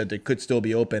hedged and said it could still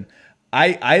be open.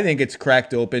 I think it's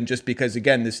cracked open just because,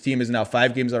 again, this team is now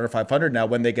 5 games under 500. Now,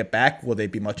 when they get back, will they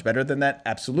be much better than that?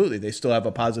 Absolutely. They still have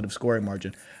a positive scoring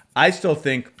margin. I still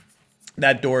think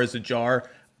that door is ajar.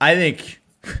 I think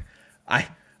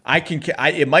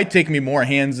it might take me more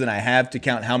hands than I have to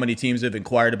count how many teams have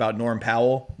inquired about Norm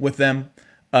Powell with them.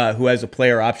 Who has a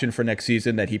player option for next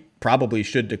season that he probably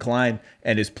should decline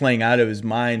and is playing out of his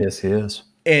mind. Yes, he is.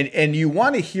 And you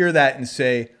want to hear that and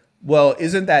say, well,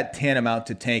 isn't that tantamount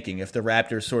to tanking if the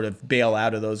Raptors sort of bail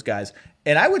out of those guys?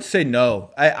 And I would say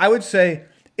no. I would say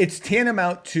it's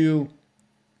tantamount to,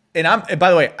 and by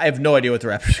the way, I have no idea what the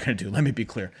Raptors are going to do. Let me be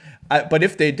clear. But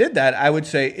if they did that, I would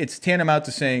say it's tantamount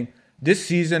to saying this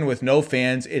season with no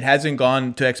fans, it hasn't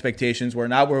gone to expectations. We're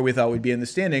not where we thought we'd be in the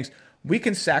standings. We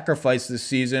can sacrifice this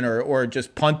season or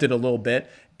just punt it a little bit,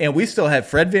 and we still have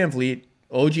Fred VanVleet,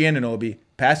 OG Anunoby,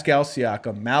 Pascal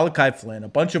Siakam, Malachi Flynn, a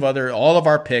bunch of all of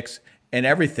our picks and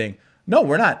everything. No,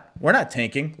 we're not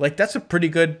tanking. Like, that's a pretty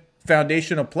good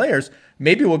foundation of players.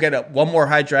 Maybe we'll get one more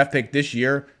high draft pick this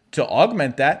year to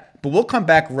augment that, but we'll come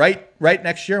back right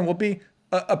next year and we'll be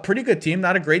a pretty good team,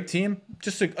 not a great team,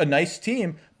 just a nice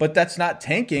team, but that's not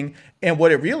tanking. And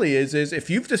what it really is if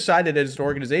you've decided as an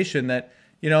organization that,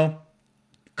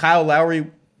 Kyle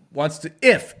Lowry wants to,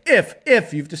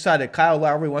 if you've decided Kyle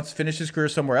Lowry wants to finish his career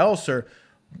somewhere else, or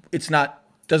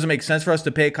doesn't make sense for us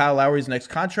to pay Kyle Lowry's next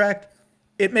contract,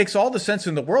 it makes all the sense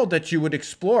in the world that you would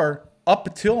explore up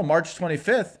until March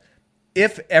 25th,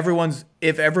 if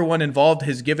everyone involved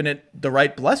has given it the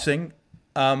right blessing,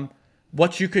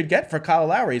 what you could get for Kyle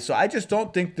Lowry. So I just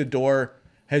don't think the door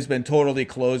has been totally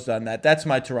closed on that. That's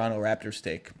my Toronto Raptors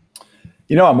take.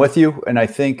 I'm with you, and I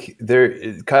think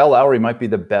Kyle Lowry might be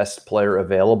the best player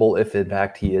available if, in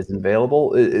fact, he is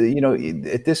available.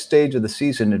 At this stage of the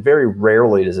season, very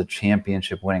rarely does a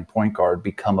championship-winning point guard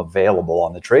become available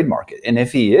on the trade market. And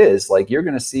if he is, you're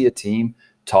going to see a team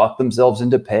talk themselves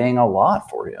into paying a lot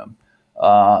for him.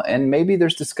 And maybe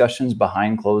there's discussions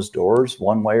behind closed doors,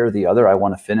 one way or the other. I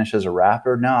want to finish as a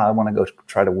Raptor. No, I want to go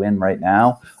try to win right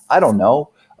now. I don't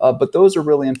know. But those are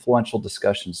really influential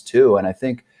discussions too. And I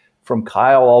think from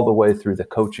Kyle all the way through the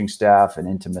coaching staff and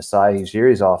into Masai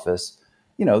Ujiri's office,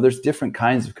 there's different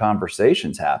kinds of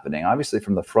conversations happening. Obviously,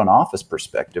 from the front office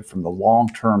perspective, from the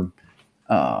long-term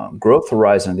growth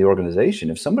horizon of the organization,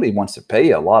 if somebody wants to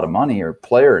pay a lot of money or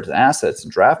players, assets,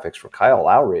 and draft picks for Kyle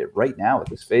Lowry right now at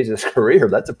this phase of his career,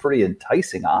 that's a pretty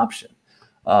enticing option.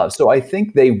 So I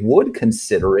think they would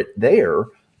consider it there,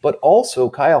 but also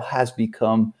Kyle has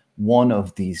become one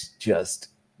of these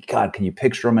God, can you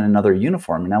picture him in another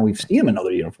uniform? And now we've seen him in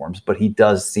other uniforms, but he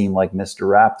does seem like Mr.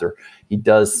 Raptor. He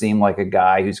does seem like a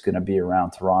guy who's going to be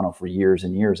around Toronto for years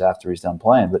and years after he's done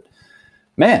playing. But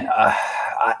man,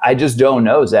 I just don't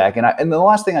know, Zach. And the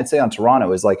last thing I'd say on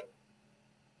Toronto is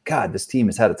God, this team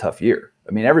has had a tough year.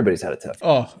 I mean, everybody's had a tough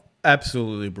year. Oh,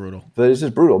 absolutely brutal. But it's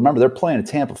just brutal. Remember, they're playing in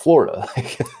Tampa, Florida.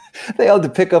 They had to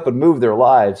pick up and move their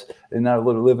lives, and now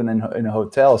they're living in a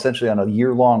hotel essentially on a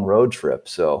year-long road trip.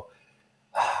 So,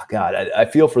 God, I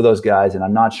feel for those guys, and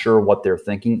I'm not sure what they're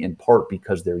thinking, in part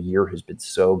because their year has been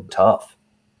so tough.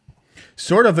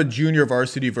 Sort of a junior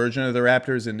varsity version of the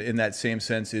Raptors in that same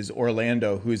sense is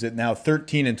Orlando, who's at now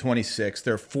 13-26.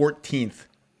 They're 14th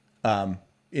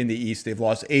in the East. They've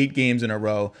lost 8 games in a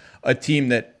row. A team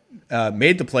that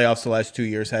made the playoffs the last 2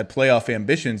 years, had playoff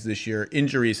ambitions this year.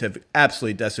 Injuries have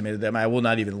absolutely decimated them. I will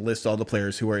not even list all the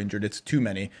players who are injured. It's too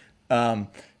many to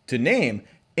name.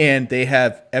 And they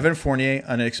have Evan Fournier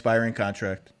on an expiring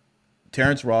contract,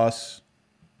 Terrence Ross,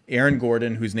 Aaron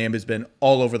Gordon, whose name has been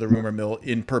all over the rumor mill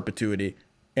in perpetuity,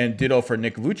 and ditto for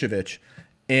Nick Vucevic.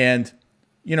 And,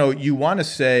 you want to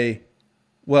say,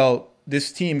 well,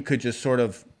 this team could just sort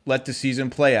of let the season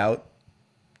play out.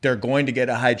 They're going to get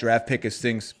a high draft pick as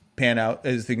things pan out,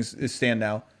 as things stand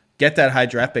now. Get that high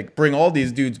draft pick, bring all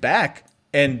these dudes back,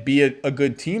 and be a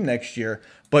good team next year.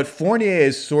 But Fournier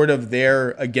is sort of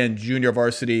their, again, junior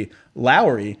varsity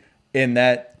Lowry, in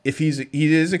that if he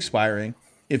is expiring,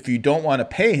 if you don't want to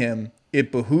pay him,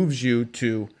 it behooves you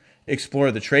to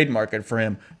explore the trade market for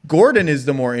him. Gordon is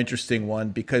the more interesting one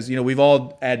because, we've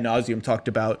all ad nauseum talked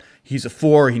about he's a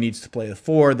 4, he needs to play the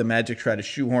 4. The Magic try to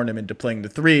shoehorn him into playing the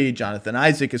 3. Jonathan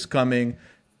Isaac is coming.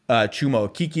 Chuma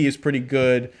Okeke is pretty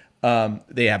good.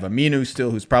 They have Aminu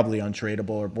still, who's probably untradeable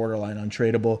or borderline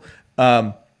untradeable.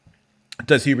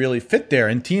 Does he really fit there?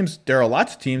 And there are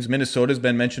lots of teams. Minnesota's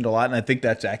been mentioned a lot, and I think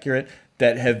that's accurate,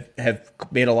 that have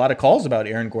made a lot of calls about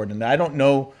Aaron Gordon. I don't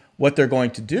know what they're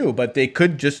going to do, but they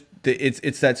could just –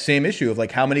 it's that same issue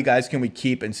of how many guys can we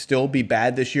keep and still be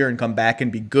bad this year and come back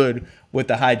and be good with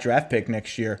the high draft pick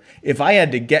next year. If I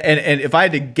had to get – and if I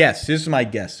had to guess, this is my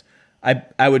guess.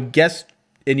 I would guess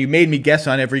 – and you made me guess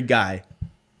on every guy.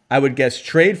 I would guess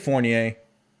trade Fournier,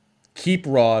 keep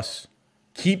Ross –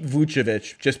 keep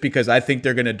Vucevic, just because I think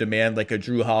they're going to demand a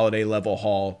Drew Holiday level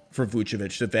haul for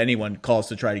Vucevic if anyone calls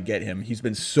to try to get him. He's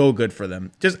been so good for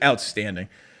them. Just outstanding.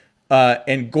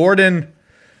 And Gordon,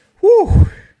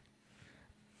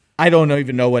 I don't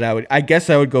even know what I guess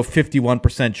I would go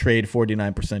 51% trade,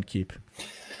 49% keep.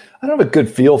 I don't have a good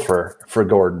feel for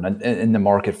Gordon in the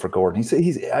market for Gordon.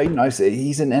 He's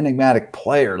an enigmatic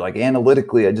player.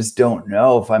 Analytically, I just don't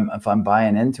know if I'm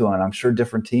buying into him. And I'm sure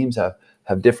different teams have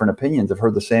different opinions. I've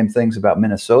heard the same things about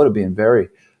Minnesota being very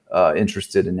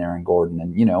interested in Aaron Gordon.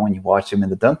 And, when you watch him in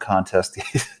the dunk contest,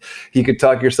 he could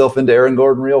talk yourself into Aaron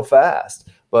Gordon real fast.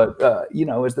 But,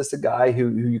 is this a guy who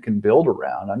you can build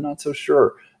around? I'm not so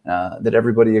sure that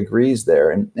everybody agrees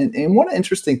there. And one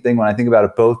interesting thing when I think about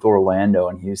it, both Orlando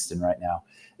and Houston right now,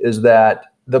 is that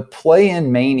the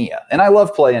play-in mania, and I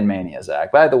love play-in mania,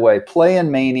 Zach. By the way, play-in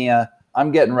mania,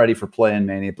 I'm getting ready for play-in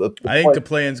mania. I think the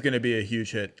play-in is going to be a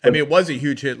huge hit. I mean, it was a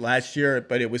huge hit last year,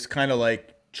 but it was kind of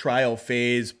like trial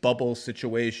phase, bubble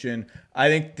situation. I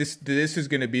think this is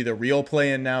going to be the real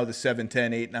play-in now, the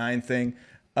 7-10, 8-9 thing.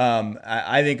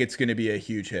 I think it's going to be a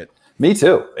huge hit. Me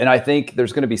too. And I think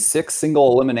there's going to be 6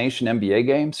 single elimination NBA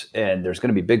games, and there's going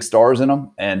to be big stars in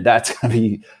them, and that's going to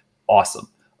be awesome.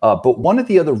 But one of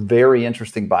the other very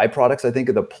interesting byproducts, I think,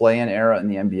 of the play-in era in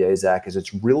the NBA, Zach, is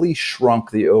it's really shrunk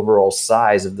the overall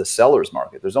size of the sellers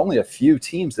market. There's only a few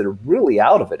teams that are really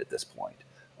out of it at this point.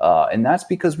 And that's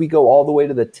because we go all the way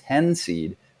to the 10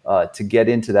 seed to get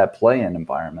into that play-in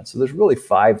environment. So there's really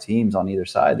 5 teams on either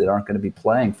side that aren't going to be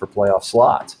playing for playoff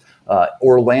slots.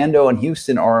 Orlando and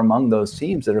Houston are among those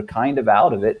teams that are kind of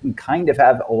out of it and kind of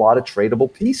have a lot of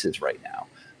tradable pieces right now.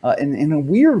 And in a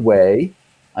weird way,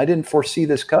 I didn't foresee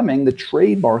this coming. The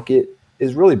trade market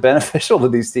is really beneficial to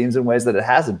these teams in ways that it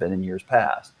hasn't been in years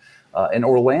past. And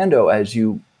Orlando, as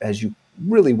you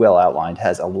really well outlined,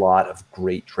 has a lot of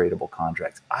great tradable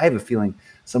contracts. I have a feeling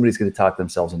somebody's going to talk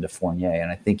themselves into Fournier,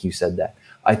 and I think you said that.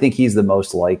 I think he's the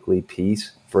most likely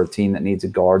piece for a team that needs a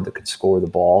guard that could score the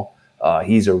ball.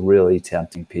 He's a really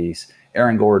tempting piece.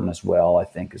 Aaron Gordon as well, I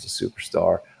think, is a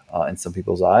superstar in some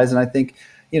people's eyes. And I think,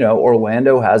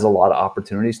 Orlando has a lot of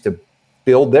opportunities to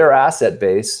build their asset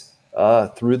base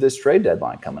through this trade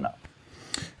deadline coming up.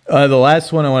 The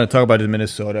last one I want to talk about is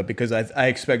Minnesota, because I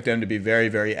expect them to be very,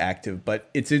 very active. But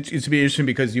it's be interesting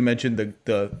because you mentioned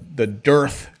the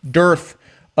dearth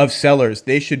of sellers.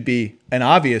 They should be an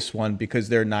obvious one because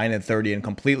they're 9-30 and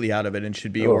completely out of it and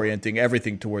should be orienting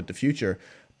everything toward the future.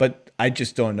 But I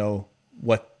just don't know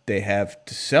what they have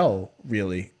to sell,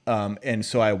 really. And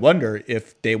so I wonder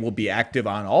if they will be active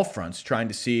on all fronts, trying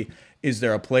to see, is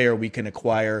there a player we can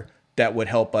acquire that would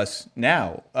help us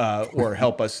now or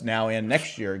help us now and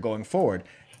next year going forward?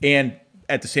 And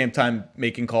at the same time,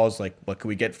 making calls like, what can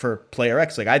we get for player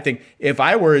X? Like, I think if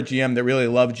I were a GM that really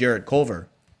loved Jarrett Culver,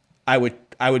 I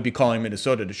would be calling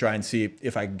Minnesota to try and see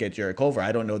if I can get Jarrett Culver.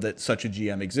 I don't know that such a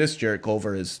GM exists. Jarrett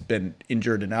Culver has been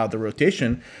injured and out of the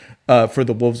rotation for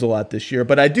the Wolves a lot this year.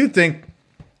 But I do think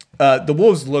the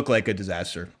Wolves look like a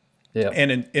disaster. Yeah.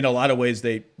 And in a lot of ways,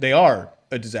 they are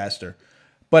a disaster.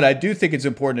 But I do think it's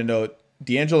important to note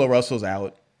D'Angelo Russell's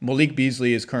out. Malik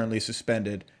Beasley is currently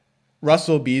suspended.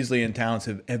 Russell, Beasley, and Towns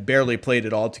have barely played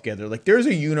it all together. Like, there's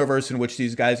a universe in which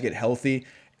these guys get healthy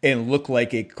and look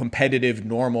like a competitive,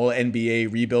 normal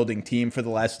NBA rebuilding team for the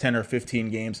last 10 or 15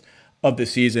 games of the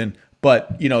season.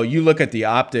 But, you look at the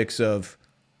optics of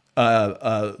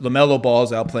LaMelo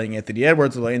Ball's out playing Anthony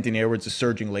Edwards. Anthony Edwards is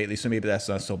surging lately, so maybe that's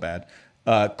not so bad.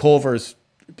 Culver's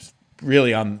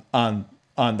really on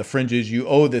the fringes. You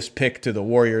owe this pick to the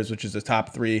Warriors, which is a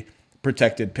top 3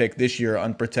 protected pick this year,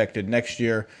 unprotected next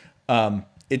year.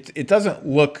 It doesn't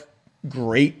look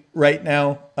great right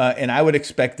now, and I would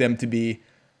expect them to be,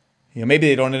 maybe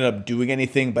they don't end up doing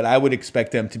anything, but I would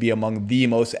expect them to be among the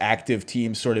most active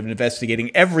teams sort of investigating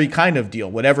every kind of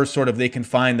deal, whatever sort of they can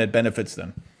find that benefits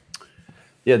them.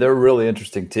 Yeah, they're a really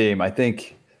interesting team. I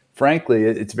think, frankly,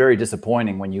 it's very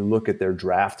disappointing when you look at their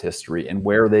draft history and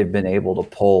where they've been able to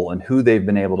pull and who they've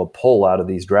been able to pull out of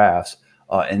these drafts.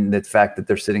 And the fact that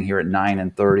they're sitting here at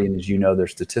 9-30, and as you know, their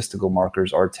statistical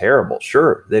markers are terrible.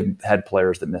 Sure, they've had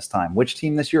players that miss time. Which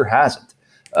team this year hasn't?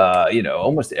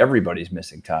 Almost everybody's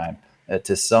missing time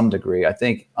to some degree. I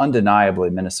think undeniably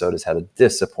Minnesota's had a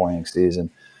disappointing season.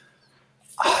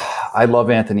 I love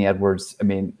Anthony Edwards. I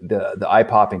mean, the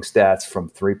eye-popping stats from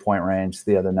three-point range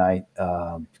the other night.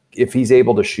 If he's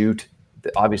able to shoot,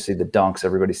 obviously the dunks,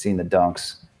 everybody's seen the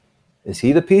dunks. Is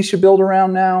he the piece you build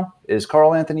around now? Is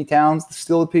Karl Anthony Towns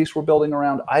still the piece we're building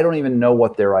around? I don't even know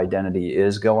what their identity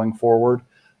is going forward.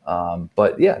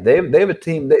 But yeah, they have a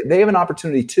team. They have an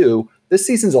opportunity too. This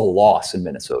season's a loss in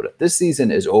Minnesota. This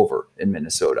season is over in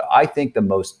Minnesota. I think the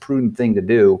most prudent thing to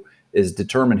do is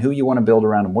determine who you want to build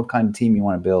around and what kind of team you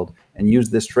want to build, and use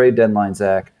this trade deadline,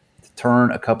 Zach, to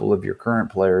turn a couple of your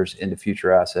current players into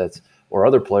future assets or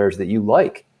other players that you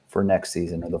like for next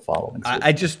season or the following season.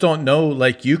 I just don't know.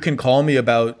 Like, you can call me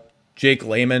about Jake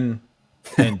Layman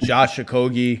and Josh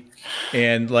Okogie,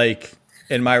 and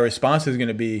my response is going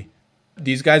to be,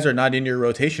 these guys are not in your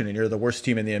rotation and you're the worst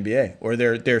team in the NBA, or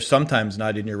they're sometimes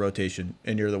not in your rotation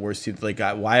and you're the worst team. Like,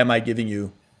 why am I giving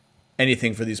you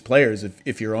anything for these players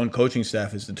if your own coaching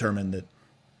staff has determined that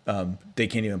they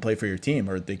can't even play for your team,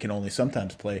 or they can only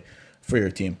sometimes play for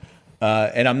your team?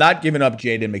 And I'm not giving up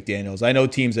Jaden McDaniels. I know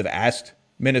teams have asked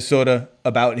Minnesota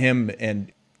about him,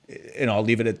 and I'll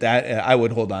leave it at that. I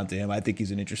would hold on to him. I think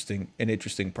he's an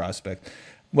interesting prospect.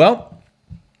 Well,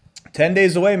 10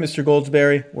 days away, Mr.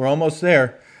 Goldsberry. We're almost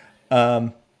there.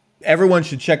 Everyone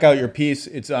should check out your piece.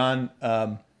 It's on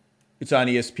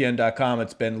ESPN.com.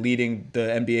 It's been leading the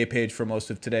NBA page for most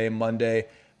of today, Monday.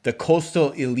 The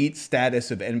coastal elite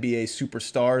status of NBA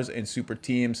superstars and super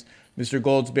teams. Mr.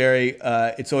 Goldsberry,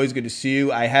 it's always good to see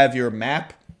you. I have your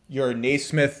map, your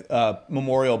Naismith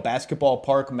Memorial Basketball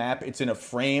Park map. It's in a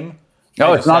frame.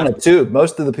 No, it's not in a tube.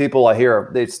 Most of the people I hear,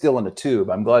 they're still in a tube.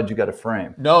 I'm glad you got a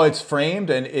frame. No, it's framed,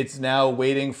 and it's now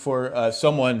waiting for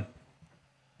someone,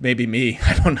 maybe me,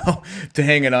 I don't know, to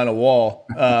hang it on a wall.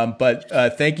 But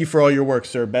thank you for all your work,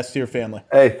 sir. Best to your family.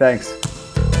 Hey, thanks.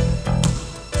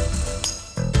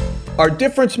 Our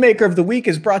difference maker of the week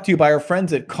is brought to you by our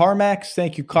friends at CarMax.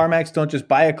 Thank you, CarMax. Don't just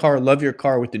buy a car, love your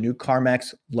car with the new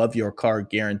CarMax Love Your Car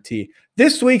guarantee.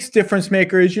 This week's difference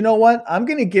maker is, you know what? I'm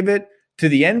going to give it to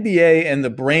the NBA and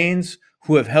the brains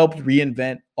who have helped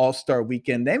reinvent All-Star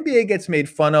Weekend. The NBA gets made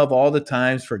fun of all the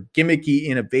times for gimmicky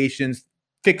innovations,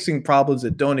 fixing problems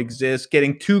that don't exist,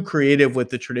 getting too creative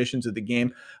with the traditions of the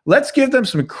game. Let's give them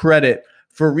some credit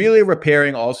for really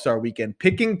repairing All-Star Weekend.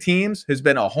 Picking teams has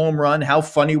been a home run. How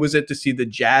funny was it to see the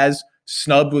Jazz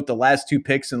snubbed with the last 2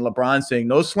 picks and LeBron saying,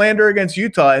 no slander against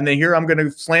Utah, and then here I'm going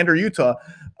to slander Utah.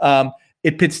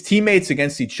 It pits teammates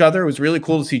against each other. It was really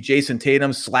cool to see Jason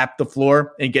Tatum slap the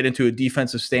floor and get into a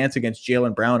defensive stance against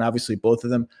Jaylen Brown. Obviously, both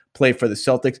of them play for the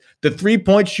Celtics. The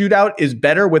 3-point shootout is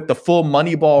better with the full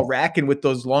money ball rack and with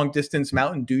those long-distance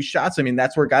Mountain Dew shots. I mean,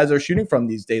 that's where guys are shooting from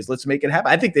these days. Let's make it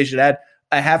happen. I think they should add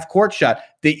a half-court shot.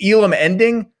 The Elam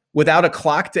ending without a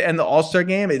clock to end the All-Star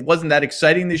game, it wasn't that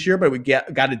exciting this year, but we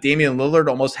got a Damian Lillard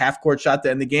almost half-court shot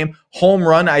to end the game. Home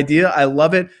run idea. I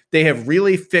love it. They have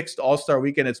really fixed All-Star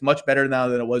Weekend. It's much better now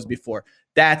than it was before.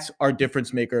 That's our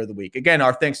difference maker of the week. Again,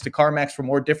 our thanks to CarMax. For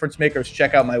more difference makers,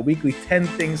 check out my weekly 10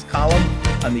 Things column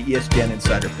on the ESPN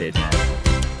Insider page.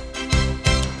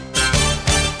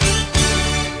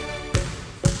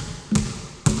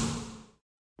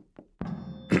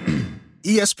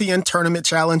 ESPN Tournament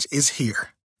Challenge is here.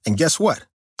 And guess what?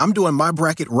 I'm doing my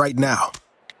bracket right now.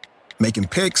 Making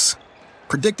picks,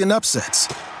 predicting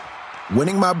upsets,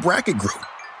 winning my bracket group,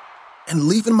 and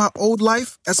leaving my old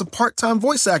life as a part-time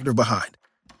voice actor behind.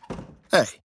 Hey,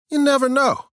 you never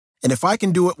know. And if I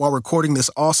can do it while recording this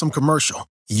awesome commercial,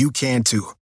 you can too.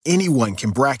 Anyone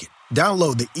can bracket.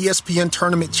 Download the ESPN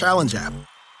Tournament Challenge app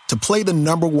to play the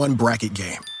 #1 bracket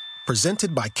game.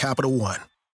 Presented by Capital One.